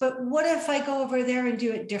thinks, but what if I go over there and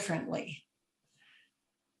do it differently?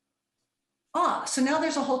 So now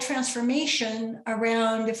there's a whole transformation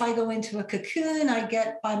around if I go into a cocoon, I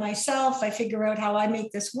get by myself, I figure out how I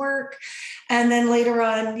make this work. And then later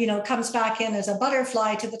on, comes back in as a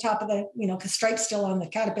butterfly to the top of the, because Stripe's still on the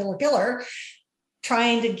caterpillar pillar.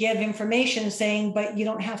 trying to give information saying, but you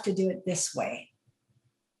don't have to do it this way.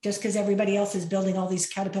 Just because everybody else is building all these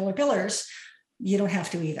caterpillar pillars, you don't have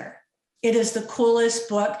to either. It is the coolest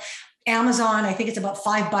book. Amazon, I think it's about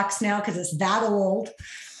 $5 now because it's that old.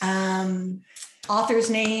 Author's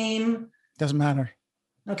name. Doesn't matter.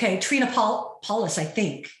 Okay, Trina Paulus, I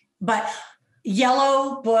think. But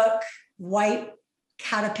yellow book, white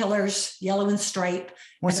caterpillars, yellow and stripe.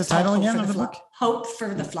 What's the title again of the book? Hope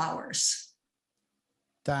for the Flowers.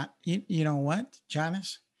 That you know what,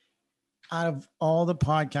 Janice? Out of all the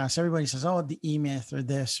podcasts, everybody says, "Oh, the E-Myth or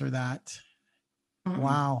this or that." Mm-hmm.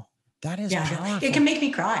 Wow, that is powerful. It can make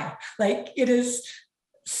me cry. Like it is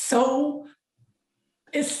so.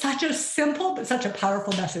 It's such a simple but such a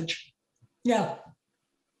powerful message. Yeah.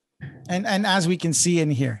 And as we can see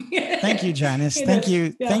and hear. Thank you, Janice. Thank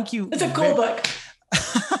you. Yeah. Thank you. It's a cool book.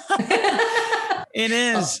 It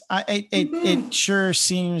is. It sure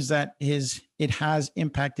seems that it has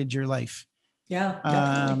impacted your life. Yeah.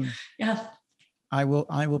 Definitely. Yeah. I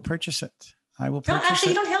will purchase it. You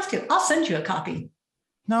don't have to. I'll send you a copy.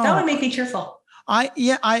 No. That would make me cheerful.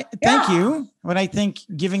 Thank you. But I think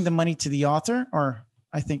giving the money to the author, or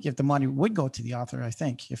I think if the money would go to the author, I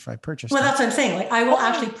think if I purchase. Well, that's what I'm saying. Like I will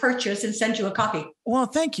actually purchase and send you a copy. Well,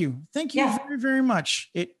 thank you. Thank you very, very much.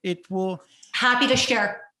 It will. Happy to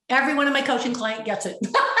share. Every one of my coaching client gets it.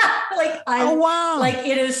 Wow. Like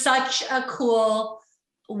it is such a cool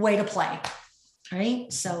way to play.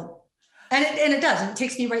 Right. So, and it does. And it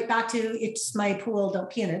takes me right back to It's My Pool, Don't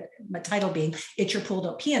Pee in It. My title being It's Your Pool,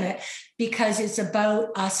 Don't Pee in It, because it's about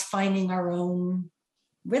us finding our own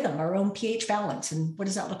rhythm, our own pH balance. And what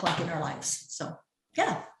does that look like in our lives? So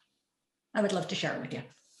yeah, I would love to share it with you.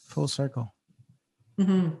 Full circle.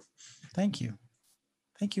 Mm-hmm. Thank you.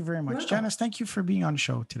 Thank you very much. Janice, thank you for being on the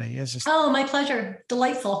show today. It's just, my pleasure.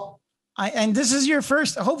 Delightful. And this is your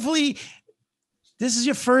first, hopefully this is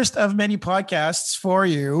your first of many podcasts for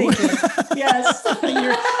you. Thank you. Yes.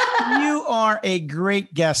 You are a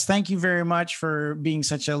great guest. Thank you very much for being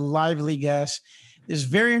such a lively guest. It's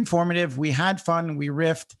very informative. We had fun. We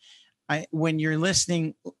riffed. When you're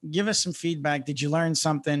listening, give us some feedback. Did you learn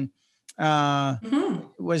something?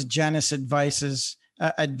 Was Janice advice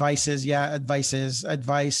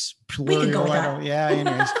plural? Yeah.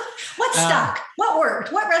 Anyways. What stuck? What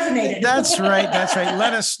worked? What resonated? That's right.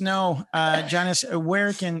 Let us know. Janice,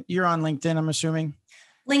 you're on LinkedIn, I'm assuming?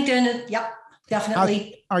 LinkedIn. Yep,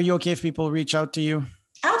 definitely. Are you okay if people reach out to you?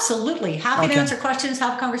 Absolutely. Happy to answer questions,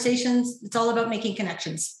 have conversations. It's all about making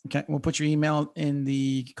connections. Okay. We'll put your email in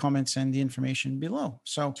the comments and the information below.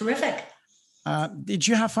 So terrific. Did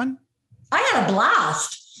you have fun? I had a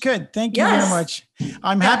blast. Good. Thank you very much.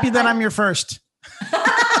 I'm happy that I'm your first.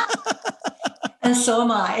 And so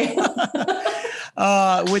am I.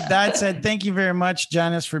 With that said, thank you very much,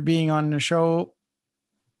 Janice, for being on the show.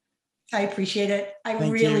 I appreciate it. I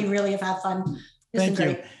really have had fun. Thank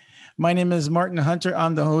you. My name is Martin Hunter.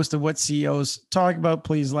 I'm the host of What CEOs Talk About.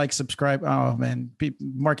 Please like, subscribe. Oh man,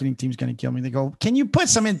 marketing team's going to kill me. They go, can you put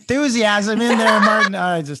some enthusiasm in there, Martin?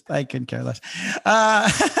 I couldn't care less.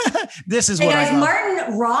 This is what I love.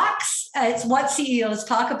 Martin rocks. It's What CEOs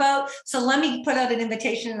Talk About. So let me put out an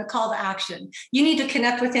invitation and a call to action. You need to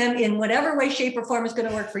connect with him in whatever way, shape, or form is going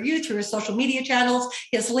to work for you through his social media channels,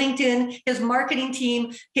 his LinkedIn, his marketing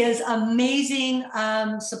team, his amazing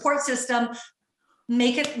support system.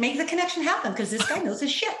 Make the connection happen because this guy knows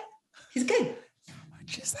his shit. He's good. How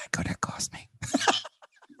much is that going to cost me?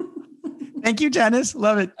 Thank you, Janice.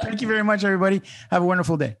 Love it. Thank you very much, everybody. Have a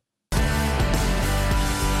wonderful day.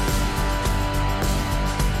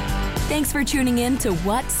 Thanks for tuning in to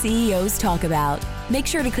What CEOs Talk About. Make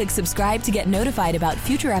sure to click subscribe to get notified about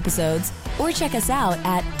future episodes or check us out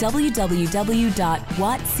at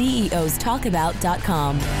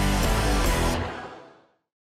www.whatceostalkabout.com.